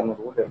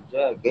 1200 கோடி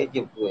அடிச்ச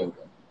கேஜிஎஃப் எங்க?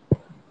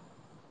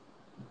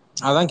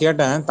 அதான்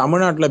கேட்டேன்,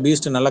 தமிழ்நாட்டுல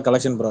பீஸ்ட் நல்ல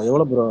கலெக்ஷன் ப்ரோ.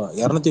 எவ்வளவு ப்ரோ?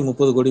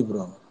 230 கோடி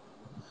ப்ரோ.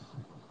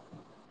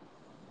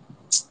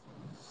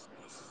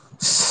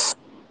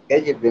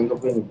 கேஜிஎஃப் எங்க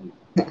போய் நிக்குது?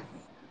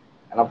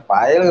 ஆனா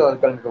பயல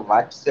ஒர்க்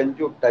வாட்ச்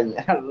செஞ்சு விட்டாங்க,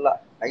 நல்லா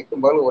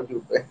நைட்டும் பகலும் ஓட்டி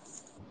விட்டேன்.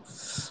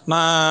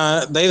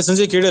 நான் தயவு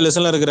செஞ்சு கீழே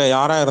லெசன்ல இருக்கிற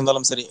யாரா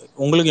இருந்தாலும் சரி,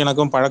 உங்களுக்கு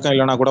எனக்கும் பழக்கம்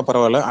இல்லைன்னா கூட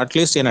பரவாயில்ல,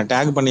 அட்லீஸ்ட் என்னை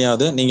டேக்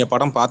பண்ணியாவது நீங்க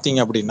படம் பார்த்தீங்க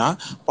அப்படின்னா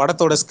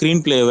படத்தோட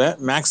ஸ்கிரீன் பிளேவை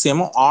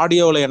மேக்ஸிமம்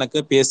ஆடியோவில்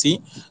எனக்கு பேசி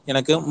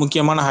எனக்கு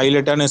முக்கியமான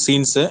ஹைலைட்டான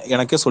சீன்ஸ்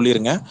எனக்கு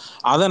சொல்லிருங்க.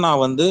 அதை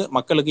நான் வந்து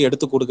மக்களுக்கு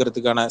எடுத்து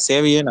கொடுக்கறதுக்கான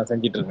சேவையை நான்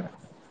செஞ்சிட்டு இருக்கிறேன்.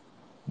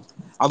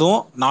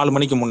 அதுவும் 4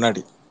 மணிக்கு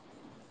முன்னாடி.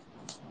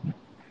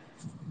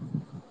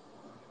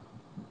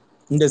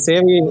 இந்த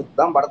சேவையை,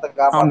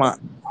 ஆமா,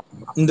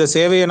 இந்த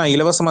சேவையை நான்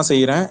இலவசமா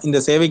செய்யறேன். இந்த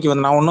சேவைக்கு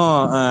வந்து நான் ஒன்றும்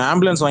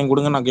ஆம்புலன்ஸ் வாங்கி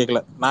கொடுங்கன்னு நான்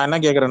கேட்கல. நான் என்ன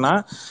கேட்கறேன்னா,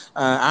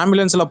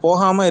 ஆம்புலன்ஸ்ல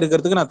போகாம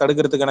இருக்கிறதுக்கு நான்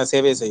தடுக்கிறதுக்கான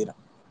சேவையை செய்யறேன்.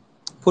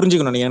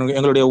 புரிஞ்சுக்கணும் நீங்க,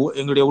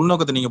 எங்களுடைய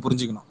உள்நோக்கத்தை நீங்க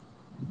புரிஞ்சுக்கணும்.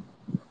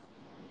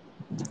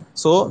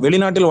 ஸோ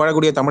வெளிநாட்டில்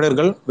வாழக்கூடிய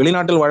தமிழர்கள்,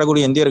 வெளிநாட்டில்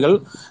வாழக்கூடிய இந்தியர்கள்,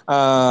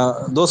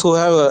 those who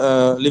have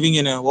living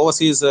in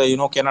Overseas,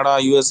 Canada,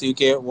 US,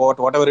 UK,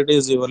 what ever it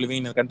is your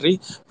living in country,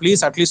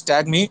 please at least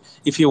take me.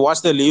 If you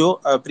watch the Leo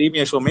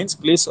premier show means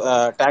please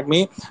take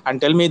me and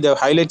tell me the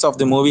highlights of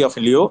the movie of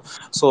Leo,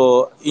 so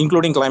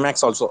including climax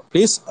also,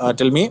 please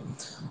tell me.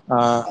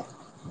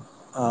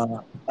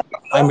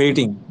 I'm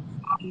waiting.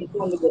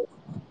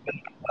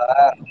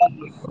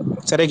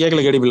 சரி,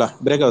 கேட்கல, கேடிபிளா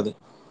break ஆகுது.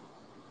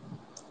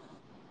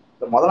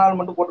 முத நாள்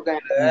மட்டும்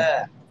போட்டுருக்காங்க.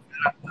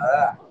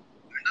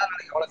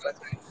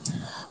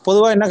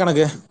 பொதுவா என்ன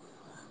கணக்கு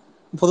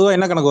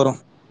வரும்?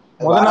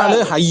 முத நாள்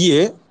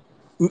ஹையு,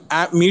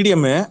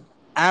 மீடியமு,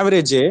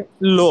 ஆவரேஜ்,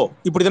 லோ,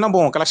 இப்படி தானே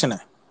போவோம் கலெக்ஷனு.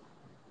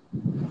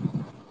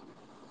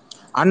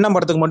 அண்ணன்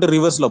படத்துக்கு மட்டும்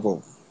ரிவர்ஸ்ல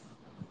போகும்.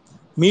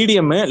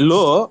 Medium,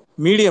 low,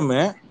 medium,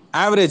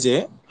 average,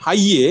 high,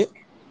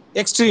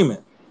 extreme.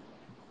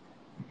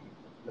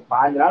 இந்த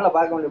 5 நாள்ல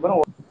பார்க்க வேண்டிய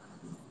படம்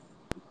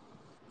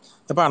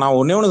எப்பா நான்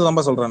ஒன்னே ஒன்று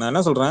தான் சொல்றேன். நான்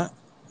என்ன சொல்றேன்,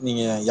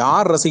 நீங்க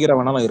யார் ரசிகரை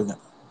வேணாலும் இருங்க,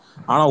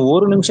 ஆனா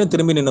ஒரு நிமிஷம்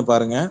திரும்பி நின்று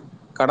பாருங்க.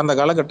 கடந்த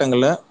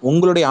காலகட்டங்களில்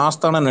உங்களுடைய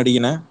ஆஸ்தான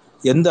நடிகனை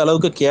எந்த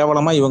அளவுக்கு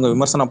கேவலமா இவங்க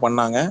விமர்சனம்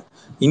பண்ணாங்க,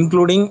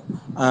 இன்க்ளூடிங்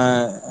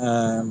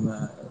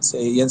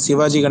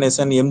சிவாஜி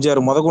கணேசன்,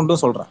 எம்ஜிஆர்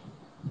முதற்கொண்டும் சொல்றேன்.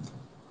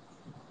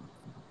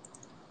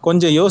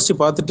 கொஞ்சம் யோசிச்சு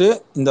பார்த்துட்டு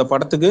இந்த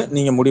படத்துக்கு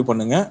நீங்க முடிவு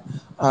பண்ணுங்க.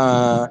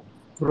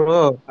 ப்ரோ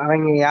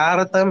அவங்க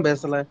யாரத்தான்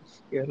பேசல,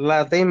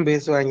 எல்லாத்தையும்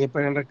பேசுவாங்க.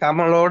 இப்ப என்ற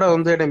கமலோட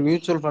வந்து என்ன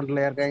மியூச்சுவல்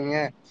ஃபண்ட்ல இருக்காங்க,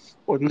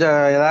 கொஞ்சம்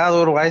ஏதாவது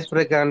ஒரு வாய்ஸ்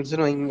பிரேக்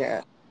ஆனிச்சுன்னு வைங்க,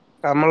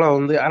 கமலை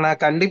வந்து. ஆனா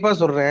கண்டிப்பா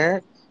சொல்றேன்,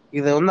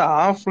 இதை வந்து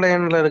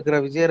ஆஃப்லைன்ல இருக்கிற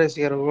விஜய்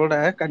ரசிகர்களோட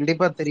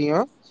கண்டிப்பா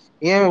தெரியும்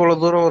ஏன்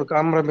இவ்வளவு தூரம் ஒரு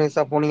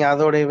காம்ப்ரமைஸா போனீங்க.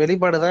 அதோடைய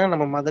வெளிப்பாடுதான்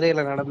நம்ம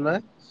மதுரையில நடந்த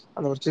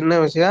அந்த ஒரு சின்ன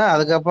விஷயம்.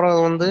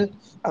 அதுக்கப்புறம் வந்து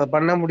அதை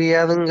பண்ண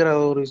முடியாதுங்கிற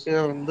ஒரு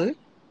விஷயம் வந்து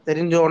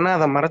தெரிஞ்ச உடனே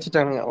அதை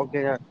மறைச்சிட்டானுங்க.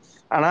 ஓகே,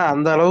 ஆனா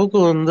அந்த அளவுக்கு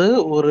வந்து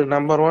ஒரு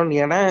நம்பர் ஒன்.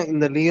 ஏன்னா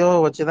இந்த லியோ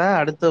வச்சுதான்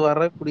அடுத்து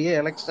வரக்கூடிய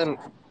எலெக்ஷன்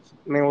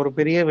ஒரு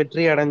பெரிய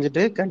வெற்றி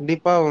அடைஞ்சிட்டு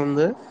கண்டிப்பா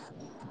வந்து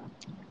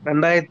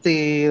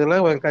 2000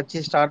 ஒரு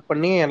கட்சி ஸ்டார்ட்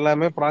பண்ணி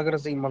எல்லாமே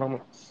ப்ராக்ரஸிங்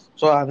பண்ணணும்.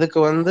 ஸோ அதுக்கு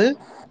வந்து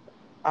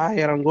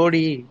 1000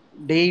 கோடி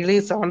டெய்லி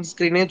 7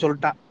 ஸ்கிரீனே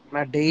சொல்லிட்டான்,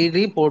 நான்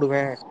டெய்லி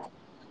போடுவேன்.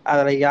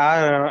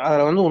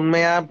 அதுல வந்து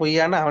உண்மையா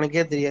பொய்யான்னு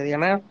அவனுக்கே தெரியாது.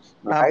 ஏன்னா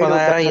ரைடு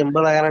 40,000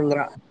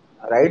 80,000ங்கிறான்.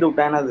 ரைடு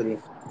விட்டானா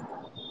தெரியும்.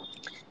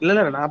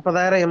 இல்ல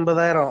 40,000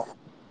 80,000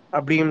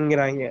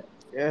 அப்படிங்கிறாங்க.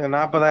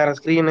 40,000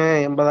 ஸ்கிரீனு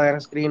 80,000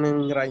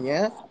 ஸ்கிரீனுங்கிறாங்க.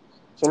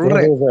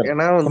 சொல்றேன் குணசேகர்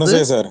ஏன்னா வந்து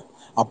குணசேகர்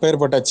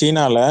அப்பேற்பட்ட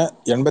சீனால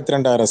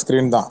 82,000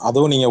 ஸ்கிரீன் தான்.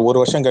 அதுவும் நீங்க ஒரு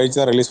வருஷம் கழிச்சு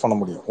தான் ரிலீஸ் பண்ண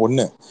முடியும்.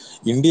 ஒன்று,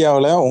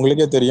 இந்தியாவில்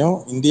உங்களுக்கே தெரியும்,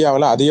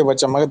 இந்தியாவில்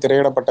அதிகபட்சமாக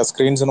திரையிடப்பட்ட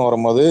ஸ்க்ரீன்ஸ்னு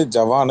வரும்போது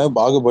ஜவானு,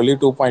 பாகுபலி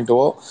 2.0,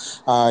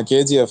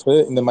 கேஜிஎஃப்,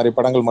 இந்த மாதிரி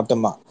படங்கள்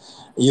மட்டும்தான்.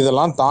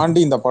 இதெல்லாம் தாண்டி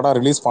இந்த படம்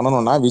ரிலீஸ்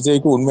பண்ணணும்னா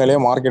விஜய்க்கு உண்மையிலேயே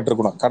மார்க்கெட்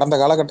இருக்கணும். கடந்த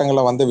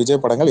காலகட்டங்களில் வந்து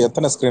விஜய் படங்கள்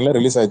எத்தனை ஸ்க்ரீனில்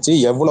ரிலீஸ் ஆச்சு,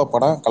 எவ்வளோ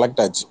படம்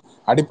கலெக்ட் ஆச்சு,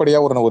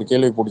 அடிப்படையாக ஒரு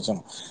கேள்வி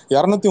பிடிச்சணும்.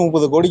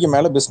 230 கோடிக்கு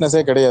மேலே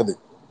பிஸ்னஸே கிடையாது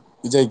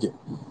விஜய்க்கு.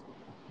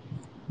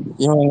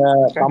 இவங்க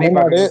கண்டிப்பா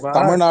தமிழ்நாடு கண்டிப்பா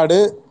தமிழ்நாடு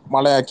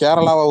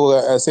கேரளாவை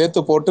சேர்த்து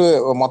போட்டு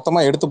மொத்தமா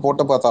எடுத்து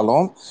போட்டு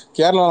பார்த்தாலும்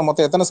கேரளாவில்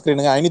மொத்தம் எத்தனை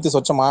ஸ்கிரீனுங்க? 500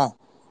 சொச்சமா?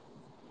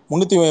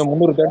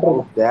 300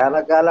 தேட்டர்.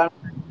 கேரளால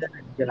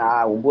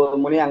நான் 9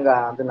 மணி அங்க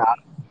வந்து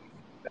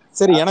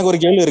சரி, எனக்கு ஒரு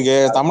கேள்வி இருக்கு.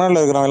 தமிழ்நாட்டில்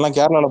இருக்கிறவங்க எல்லாம்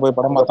கேரளால போய்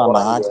படம் அங்க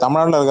பார்த்தான்னா, போறாங்க.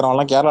 தமிழ்நாட்டில் இருக்கிறவங்க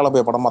எல்லாம் கேரளால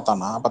போய் படம்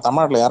பார்த்தான்னா, அப்ப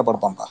தமிழ்நாட்டில் யார்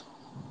படுப்பான்பா?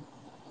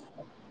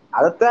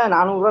 அதைத்தான்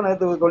 400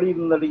 நேற்று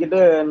சொல்லிட்டு இருந்த டிக்கெட்டு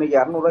இன்னைக்கு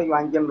 200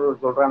 வாங்கிக்கன்னு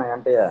சொல்றானே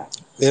என்கிட்டயே.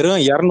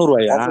 வெறும்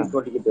 200 open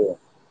show ticket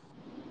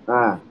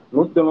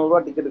 190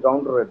 ticket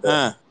counter rate.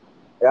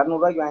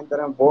 200 வாங்கி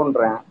தரேன்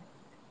போன்றேன்.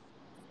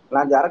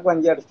 நான் சரக்கு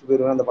வாங்கி அடிச்சுட்டு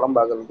போயிருவேன் அந்த படம்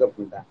பார்க்கறதுக்கு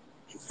அப்படின்ட்டேன்.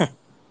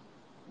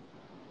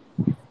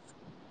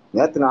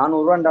 நேற்று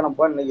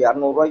 400 இன்னைக்கு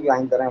 200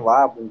 வாங்கி தரேன் வா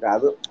அப்படின்றேன்.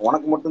 அது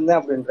உனக்கு மட்டும்தான்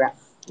அப்படின்றேன்.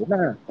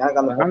 எனக்கு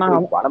அந்த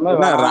படமே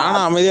வேணாம். ராணா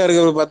அமைதியா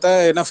இருக்கிறத பார்த்தா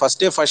என்ன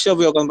ஃபர்ஸ்ட் ஷோ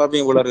போய் உட்காந்து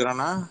பாப்பீங்க போல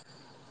இருக்கிறானா?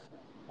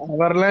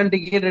 அவர்லாம்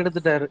டிக்கெட்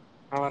எடுத்துட்டாரு.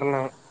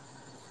 அவர்லாம்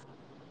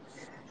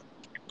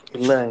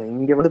இல்ல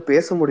இங்க வந்து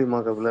பேச முடியுமா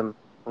கபிலன்?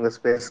 உங்க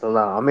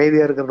ஸ்பேஸ்லாம்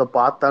அமைதியா இருக்கிறத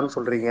பார்த்தான்னு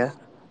சொல்றீங்க.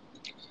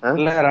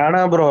 இல்ல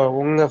ராணா ப்ரோ,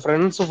 உங்க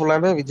ஃப்ரெண்ட்ஸ்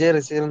ஃபுல்லாமே விஜய்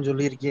ரசிகர்னு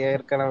சொல்லியிருக்கீங்க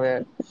ஏற்கனவே.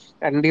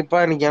 கண்டிப்பா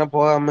நீங்க ஏன்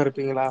போகாம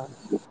இருப்பீங்களா?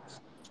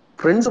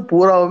 ஃப்ரெண்ட்ஸ்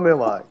பூராவுமே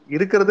வா,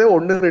 இருக்கிறதே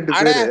 1-2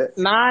 அட, பேரு.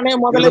 நானே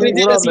முதல்ல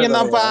விஜய் ரசிகன்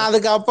தான்ப்பா,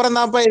 அதுக்கு அப்புறம்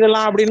தான்ப்பா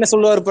இதெல்லாம் அப்படின்னு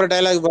சொல்லுவாரு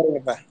டைலாக்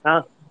பாருங்க.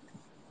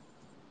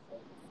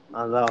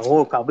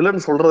 அதான்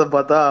கபிலன் சொல்றத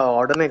பார்த்தா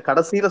உடனே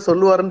கடைசியில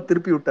சொல்லுவாருன்னு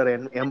திருப்பி விட்டாரு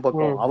என்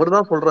பக்கம். அவர்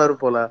தான் சொல்றாரு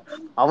போல.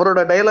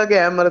 அவரோட டைலாக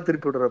என் மேல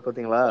திருப்பி விடுறாரு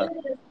பாத்தீங்களா?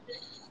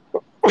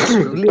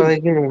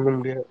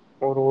 முடியாது.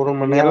 ஒரு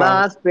மணி நேரம்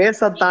எல்லாம்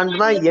ஸ்பேஸ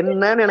தாண்டினா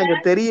என்னன்னு எனக்கு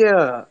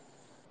தெரியும்.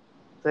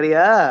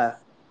 சரியா?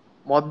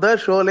 மொத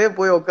ஷோலே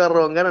போய்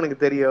உட்கார்றவங்கன்னு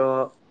எனக்கு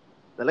தெரியும்.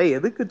 இதெல்லாம்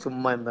எதுக்கு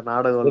சும்மா இந்த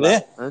நாடகம்?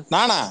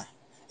 நானா?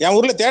 என்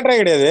ஊர்ல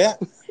தியேட்டரே கிடையாது.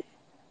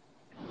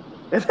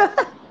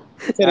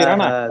 சரி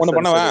ராணா, ஒண்ணு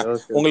பண்ணுவேன்.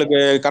 உங்களுக்கு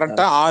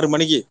கரெக்டா 6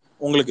 மணிக்கு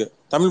உங்களுக்கு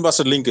தமிழ்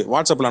பாஸ்டர் லிங்க்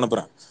வாட்ஸ்அப்ல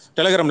அனுப்புறேன்.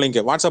 டெலிகிராம் லிங்க்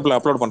வாட்ஸ்அப்ல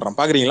அப்லோட் பண்றேன்.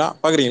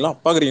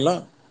 பாக்குறீங்களா?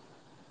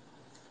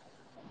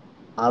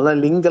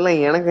 அதான் லிங்க் எல்லாம்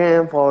எனக்கு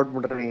ஃபார்வர்ட்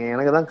பண்றீங்க?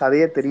 எனக்கு தான்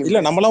கதையே தெரியும்.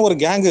 இல்ல, நம்மலாம் ஒரு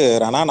கேங்கு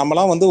ராணா.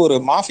 நம்மலாம் வந்து ஒரு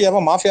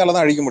மாஃபியால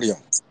தான் அழிக்க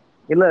முடியும்.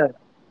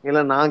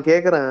 இல்ல நான்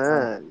கேக்குறேன்,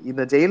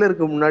 இந்த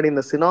ஜெயிலருக்கு முன்னாடி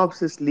இந்த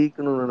சினாப்சிஸ்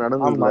லீக்னு ஒண்ணு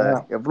நடந்ததுல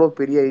எவ்வளவு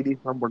பெரிய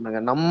ஐடிஸ் எல்லாம்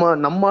பண்ணாங்க.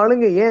 நம்ம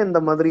ஆளுங்க ஏன்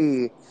இந்த மாதிரி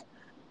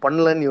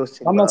பண்ணலன்னு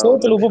யோசிச்சீங்களா? நம்ம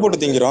சோத்துல உப்பு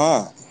போட்டு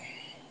திங்கிறோம்.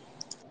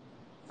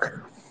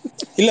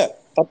 இல்ல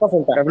தப்பா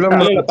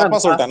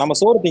சொல்லிட்டேன். நம்ம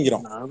சோறு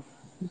திங்கிறோம்.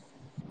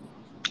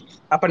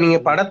 அப்ப நீங்க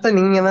படத்தை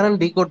நீங்க தானே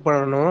டீகோட்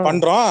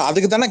பண்றோம்.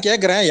 அதுக்கு தானே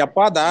கேக்குறேன்.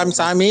 எப்பா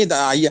சாமி,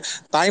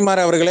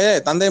 தாய்மார் அவர்களே,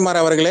 தந்தைமார்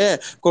அவர்களே,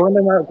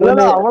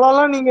 குழந்தை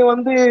அவ்வளவுலாம் நீங்க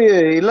வந்து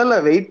இல்ல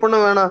வெயிட் பண்ண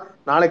வேணாம்.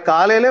 நாளைக்கு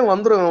காலையிலே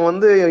வந்துரும்,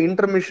 வந்து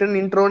இன்டர்மிஷன்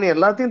இன்ட்ரோன்னு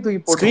எல்லாத்தையும் தூக்கி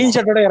போட்டுருவான்.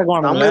 ஸ்கிரீன்ஷாட்டோட நாம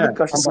இறக்குவானுங்களே, எதுக்கு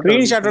கஷ்டப்பட்டு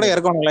ஸ்கிரீன்ஷாட்டோட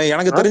இறக்குவானுங்களே.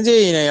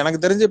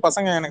 எனக்கு தெரிஞ்சு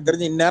பசங்க எனக்கு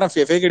தெரிஞ்சு இந்நேரம்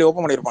ஃபேக் ஐடி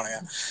ஓப்பன் பண்ணிருப்பானுங்க.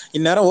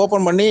 இந்நேரம்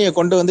ஓப்பன் பண்ணி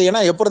கொண்டு வந்து,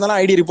 ஏன்னா எப்போ இருந்தாலும்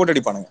ஐடி ரிப்போர்ட்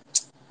அடிப்பானுங்க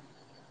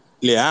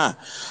இல்லையா,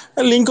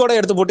 லிங்கோட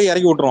எடுத்து போட்டு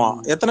இறக்கி விட்டுருவான்.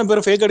 எத்தனை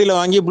பேர் ஃபேக் ஐடியில்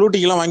வாங்கி ப்ளூ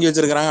டிக்லாம் வாங்கி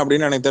வச்சிருக்காங்க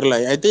அப்படின்னு எனக்கு தெரியல.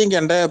 ஐ திங்க்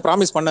என்கிட்ட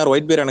ப்ராமிஸ் பண்ணார்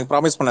ஒயிட் பேர், எனக்கு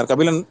ப்ராமிஸ் பண்ணார்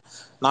கபிலன்,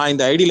 நான்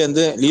இந்த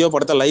ஐடியிலேருந்து லியோ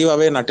படத்தை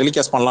லைவாகவே நான்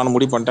டெலிகாஸ்ட் பண்ணலான்னு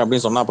முடிவு பண்ணிட்டேன்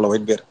அப்படின்னு சொன்னாப்புல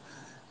ஒயிட் பேர்.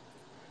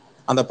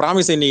 அந்த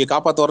ப்ராமிஸை இன்னைக்கு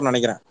காப்பாற்றுவார்னு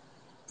நினைக்கிறேன்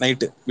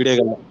நைட்டு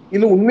வீடியோவில்.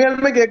 இல்ல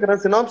உண்மையாலுமே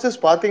கேக்குறேன், சினாப்சிஸ்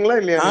பாத்தீங்களா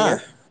இல்லையா நீங்க?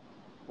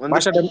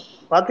 வந்து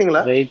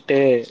பாத்தீங்களா? ரைட்டு.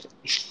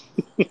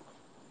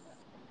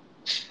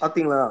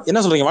 பாத்தீங்களா?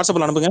 என்ன சொல்றீங்க?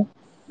 வாட்ஸ்அப்ல அனுப்புங்க.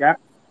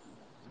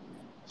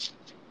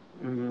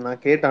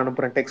 நான் கேட்டு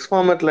அனுப்புறேன். டெக்ஸ்ட்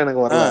ஃபார்மேட்ல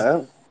எனக்கு வரல,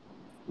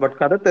 பட்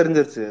கதை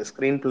தெரிஞ்சிருச்சு.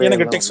 ஸ்கிரீன் பிளே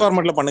எனக்கு எல்லாம் டெக்ஸ்ட்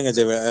ஃபார்மேட்ல பண்ணுங்க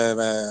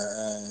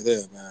இது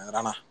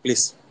ராணா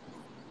ப்ளீஸ்.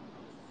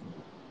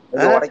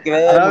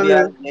 உடைக்கவே அதாவது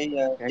முடியாது.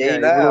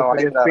 இவ்வளவு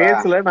பெரிய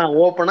ஸ்பேஸ்ல நான்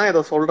ஓப்பனா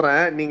இதை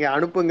சொல்றேன், நீங்க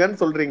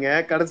அனுப்புங்கன்னு சொல்றீங்க,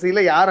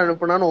 கடைசியில யார்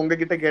அனுப்புனான்னு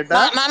உங்ககிட்ட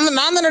கேட்டா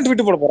நான் தானே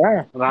ட்வீட் போட போறேன்.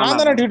 நான்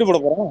தானே ட்வீட் போட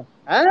போறேன்.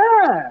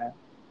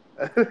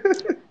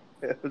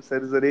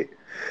 சரி சரி,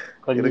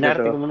 கொஞ்ச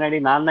நேரத்துக்கு முன்னாடி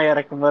நான் தான்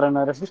இறக்க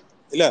போறேன்.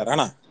 இல்ல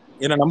ராணா,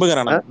 என்ன நம்புங்க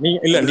ராணா.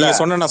 நீங்க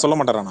சொன்ன நான் சொல்ல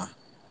மாட்டேன் ராணா.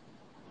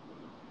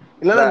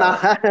 இல்ல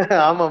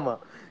ஆமாமா,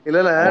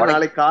 இல்ல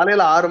நாளைக்கு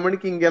காலையில 6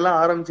 மணிக்கு இங்க எல்லாம்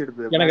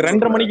ஆரம்பிச்சிடுது. எனக்கு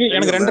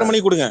 2:30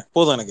 மணிக்கு கொடுங்க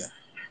போதும் எனக்கு.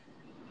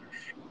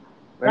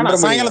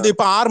 சாயங்காலத்து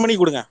இப்ப 6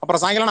 மணிக்கு கொடுங்க,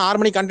 அப்புறம் சாயங்காலம் 6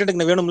 மணிக்கு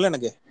கண்டென்ட் வேணும்ல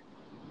எனக்கு.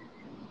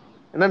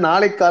 என்ன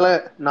நாளைக்கு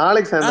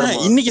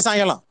சாயந்தரம், இன்னைக்கு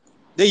சாயங்காலம்,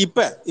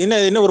 இப்ப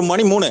இன்னும் ஒரு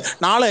மணி 3,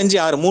 4, 5,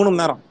 6 3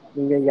 மணி நேரம்.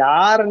 நீங்க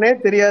யாருன்னே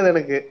தெரியாது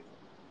எனக்கு,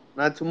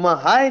 நான் சும்மா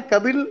ஹாய்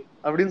கபில்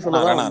அப்படின்னு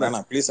சொல்லதான் ராணா.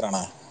 ராணா ப்ளீஸ்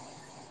ராணா,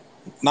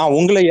 நான்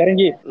உங்களை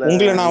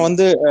நான்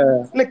வந்து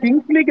இல்ல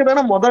கிங்ஸ்லிக்கு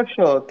தானே முதல்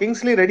ஷோ.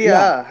 கிங்ஸ்லி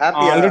ரெடியா?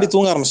 ஹாப்பியா? ஆல்ரெடி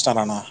தூங்க ஆரம்பிச்சிட்டான்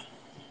ராணா.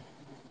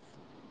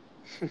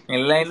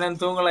 இல்ல இன்னும்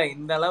தூங்கல.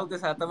 இந்த அளவுக்கு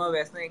சத்தமா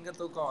பேசினா எங்க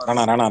தூக்கம் வரும்?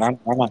 ராணா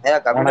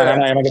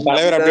எனக்கு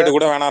தலைவர் அப்டேட்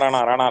கூட வேணாம் ராணா.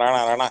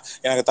 ராணா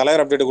எனக்கு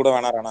தலைவர் அப்டேட் கூட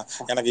வேணாம் ராணா.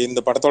 எனக்கு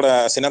இந்த படத்தோட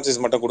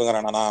சினாப்சிஸ் மட்டும் கொடுங்க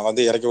ராணா, நான்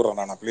வந்து இறக்கி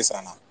விடுறேன் ராணா ப்ளீஸ்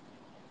ராணா.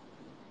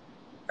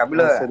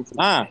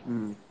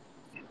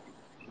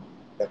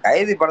 இந்த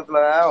கைதி படத்துல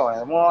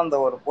என்னமோ அந்த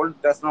ஒரு போலீஸ்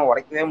ஸ்டேஷன்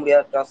உடைக்கவே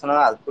முடியாத ஸ்டேஷன்,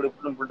 அது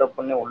இப்படின்னு பில்டப்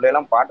பண்ணி உள்ள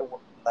எல்லாம் பாட்டு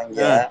போட்டுருந்தாங்க.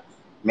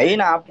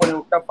 மெயின் ஆஃப் பண்ணி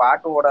விட்டா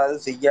பாட்டு ஓடாது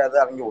செய்யாது,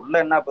 அவங்க உள்ள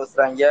என்ன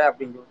பேசுறாங்க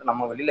அப்படின்னு சொல்லிட்டு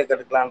நம்ம வெளியில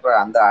கெடுக்கலான்ற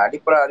அந்த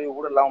அடிப்படை அறிவு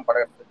கூட இல்லாம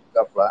படம் எடுத்துட்டு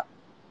இருக்காப்புல.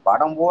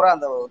 படம் பூரா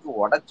அந்த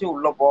உடைச்சு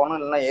உள்ள போகணும்,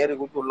 இல்லைன்னா ஏறி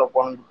குச்சி உள்ள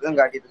போகணும்னு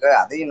காட்டிட்டு இருக்காரு.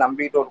 அதையும்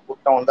நம்பிட்டு ஒரு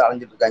கூட்டம் வந்து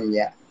அலைஞ்சிட்டு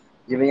இருக்காங்க.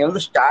 இவங்க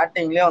வந்து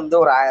ஸ்டார்டிங்லயே வந்து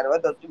ஒரு 1000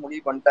 ரூபாய் வச்சு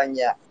முடிவு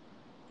பண்ணிட்டாங்க,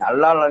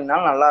 நல்லா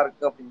இல்லைனாலும் நல்லா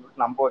இருக்கு அப்படின்னு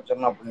சொல்லிட்டு நம்ப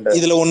வச்சிடணும் அப்படின்ட்டு.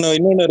 இதுல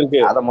இன்னொன்னு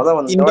இருக்கு. அத முத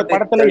வந்து இந்த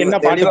படத்துல என்ன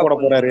பாட்டு போட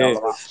போறாரு?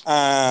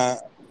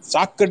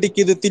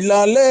 சாக்கடிக்குது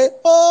தில்லாலே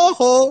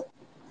ஓஹோ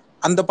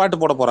அந்த பாட்டு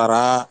போட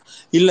போறாரா,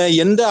 இல்ல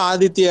எந்த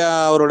ஆதித்யா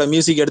அவரோட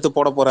மியூசிக் எடுத்து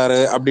போட போறாரு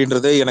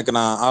அப்படின்றது எனக்கு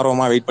நான்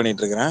ஆர்வமா வெயிட்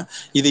பண்ணிட்டு இருக்கிறேன்.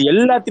 இது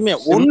எல்லாத்தையுமே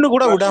ஒண்ணு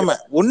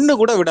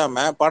கூட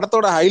விடாம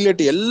படத்தோட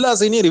ஹைலைட் எல்லா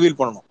சீனையும் ரிவீல்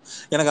பண்ணணும்.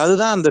 எனக்கு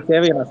அதுதான் அந்த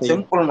சேவையை நான்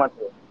செய்யணும். சிம்பிள்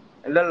மேட்ரு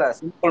இல்ல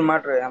சிம்பிள்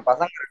மேட்ரு. என்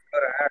பசங்க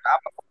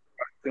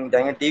 2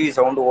 பேரும் டிவி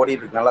சவுண்ட்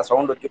ஓடிட்டு இருக்கு, நல்லா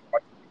சவுண்ட் வச்சு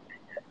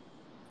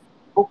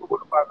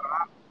கூப்பிட்டு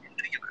பாக்குறோம்,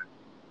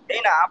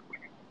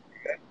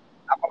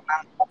 அப்புறம்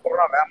நாங்க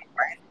கூப்பிடுறோம், வேற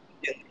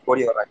பயந்து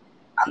ஓடி வர்றாங்க.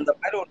 அந்த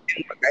மாதிரி ஒரு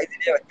டீம்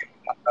கைதிலேயே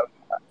வச்சிருக்கோம்.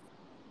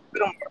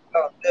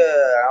 வந்து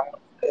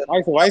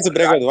வாய்ஸ்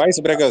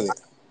பிரேக் ஆகுது.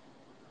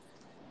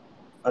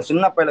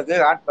 சின்ன பையலுக்கு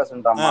ஹார்ட்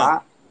பேஷண்டாமா,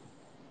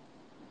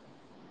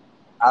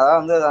 அதான்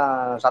வந்து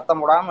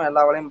சத்தம் போடாம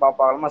எல்லா வேலையும்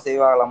பார்ப்பாங்களாமா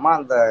செய்வாங்களாமா.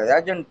 அந்த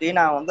ஏஜென்ட்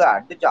டீனா வந்து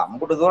அடிச்சு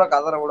அம்புட்டு தூரம்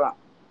கதற விடும்.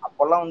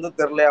 அப்பெல்லாம் வந்து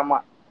தெரியலையாமா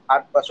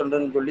ஹார்ட்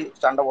பேஷண்ட்னு சொல்லி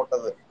சண்டை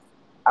போட்டது.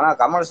 ஆனா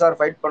கமல் சார்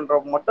ஃபைட்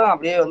பண்றப்ப மட்டும்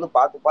அப்படியே வந்து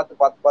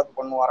பார்த்து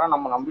பண்ணுவாராம்.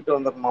 நம்ம நம்பிட்டு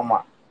வந்துடணுமாமா.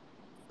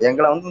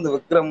 எங்களை வந்து இந்த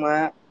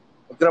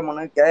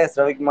விக்ரமனு KS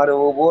ரவிக்குமார்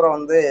ஊரை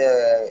வந்து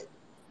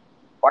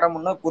படம்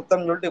முன்ன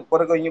குத்தம்னு சொல்லிட்டு இப்ப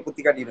இருக்கவங்க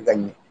குத்தி காட்டிட்டு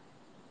இருக்காங்க.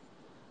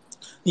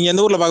 நீங்க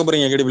எந்த ஊர்ல பாக்க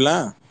போறீங்க கேடிபிலா?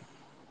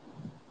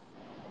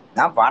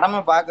 நான் படமே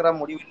பாக்குற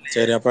முடிவு இல்லை.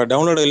 சரி, அப்ப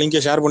டவுன்லோட்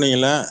லிங்கை ஷேர்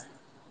பண்ணுவீங்களா?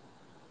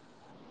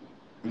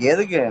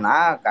 எதுக்கு?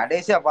 நான்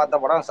கடைசியா பார்த்த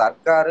படம்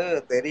சர்க்காரு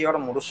தெரியோட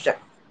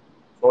முடிச்சிட்டேன்.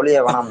 சொல்லியே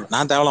வேணாம்.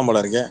 நான் தேவலாம்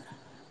போல இருக்கேன்.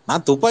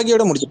 நான்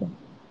துப்பாக்கியோட முடிச்சிட்டேன்.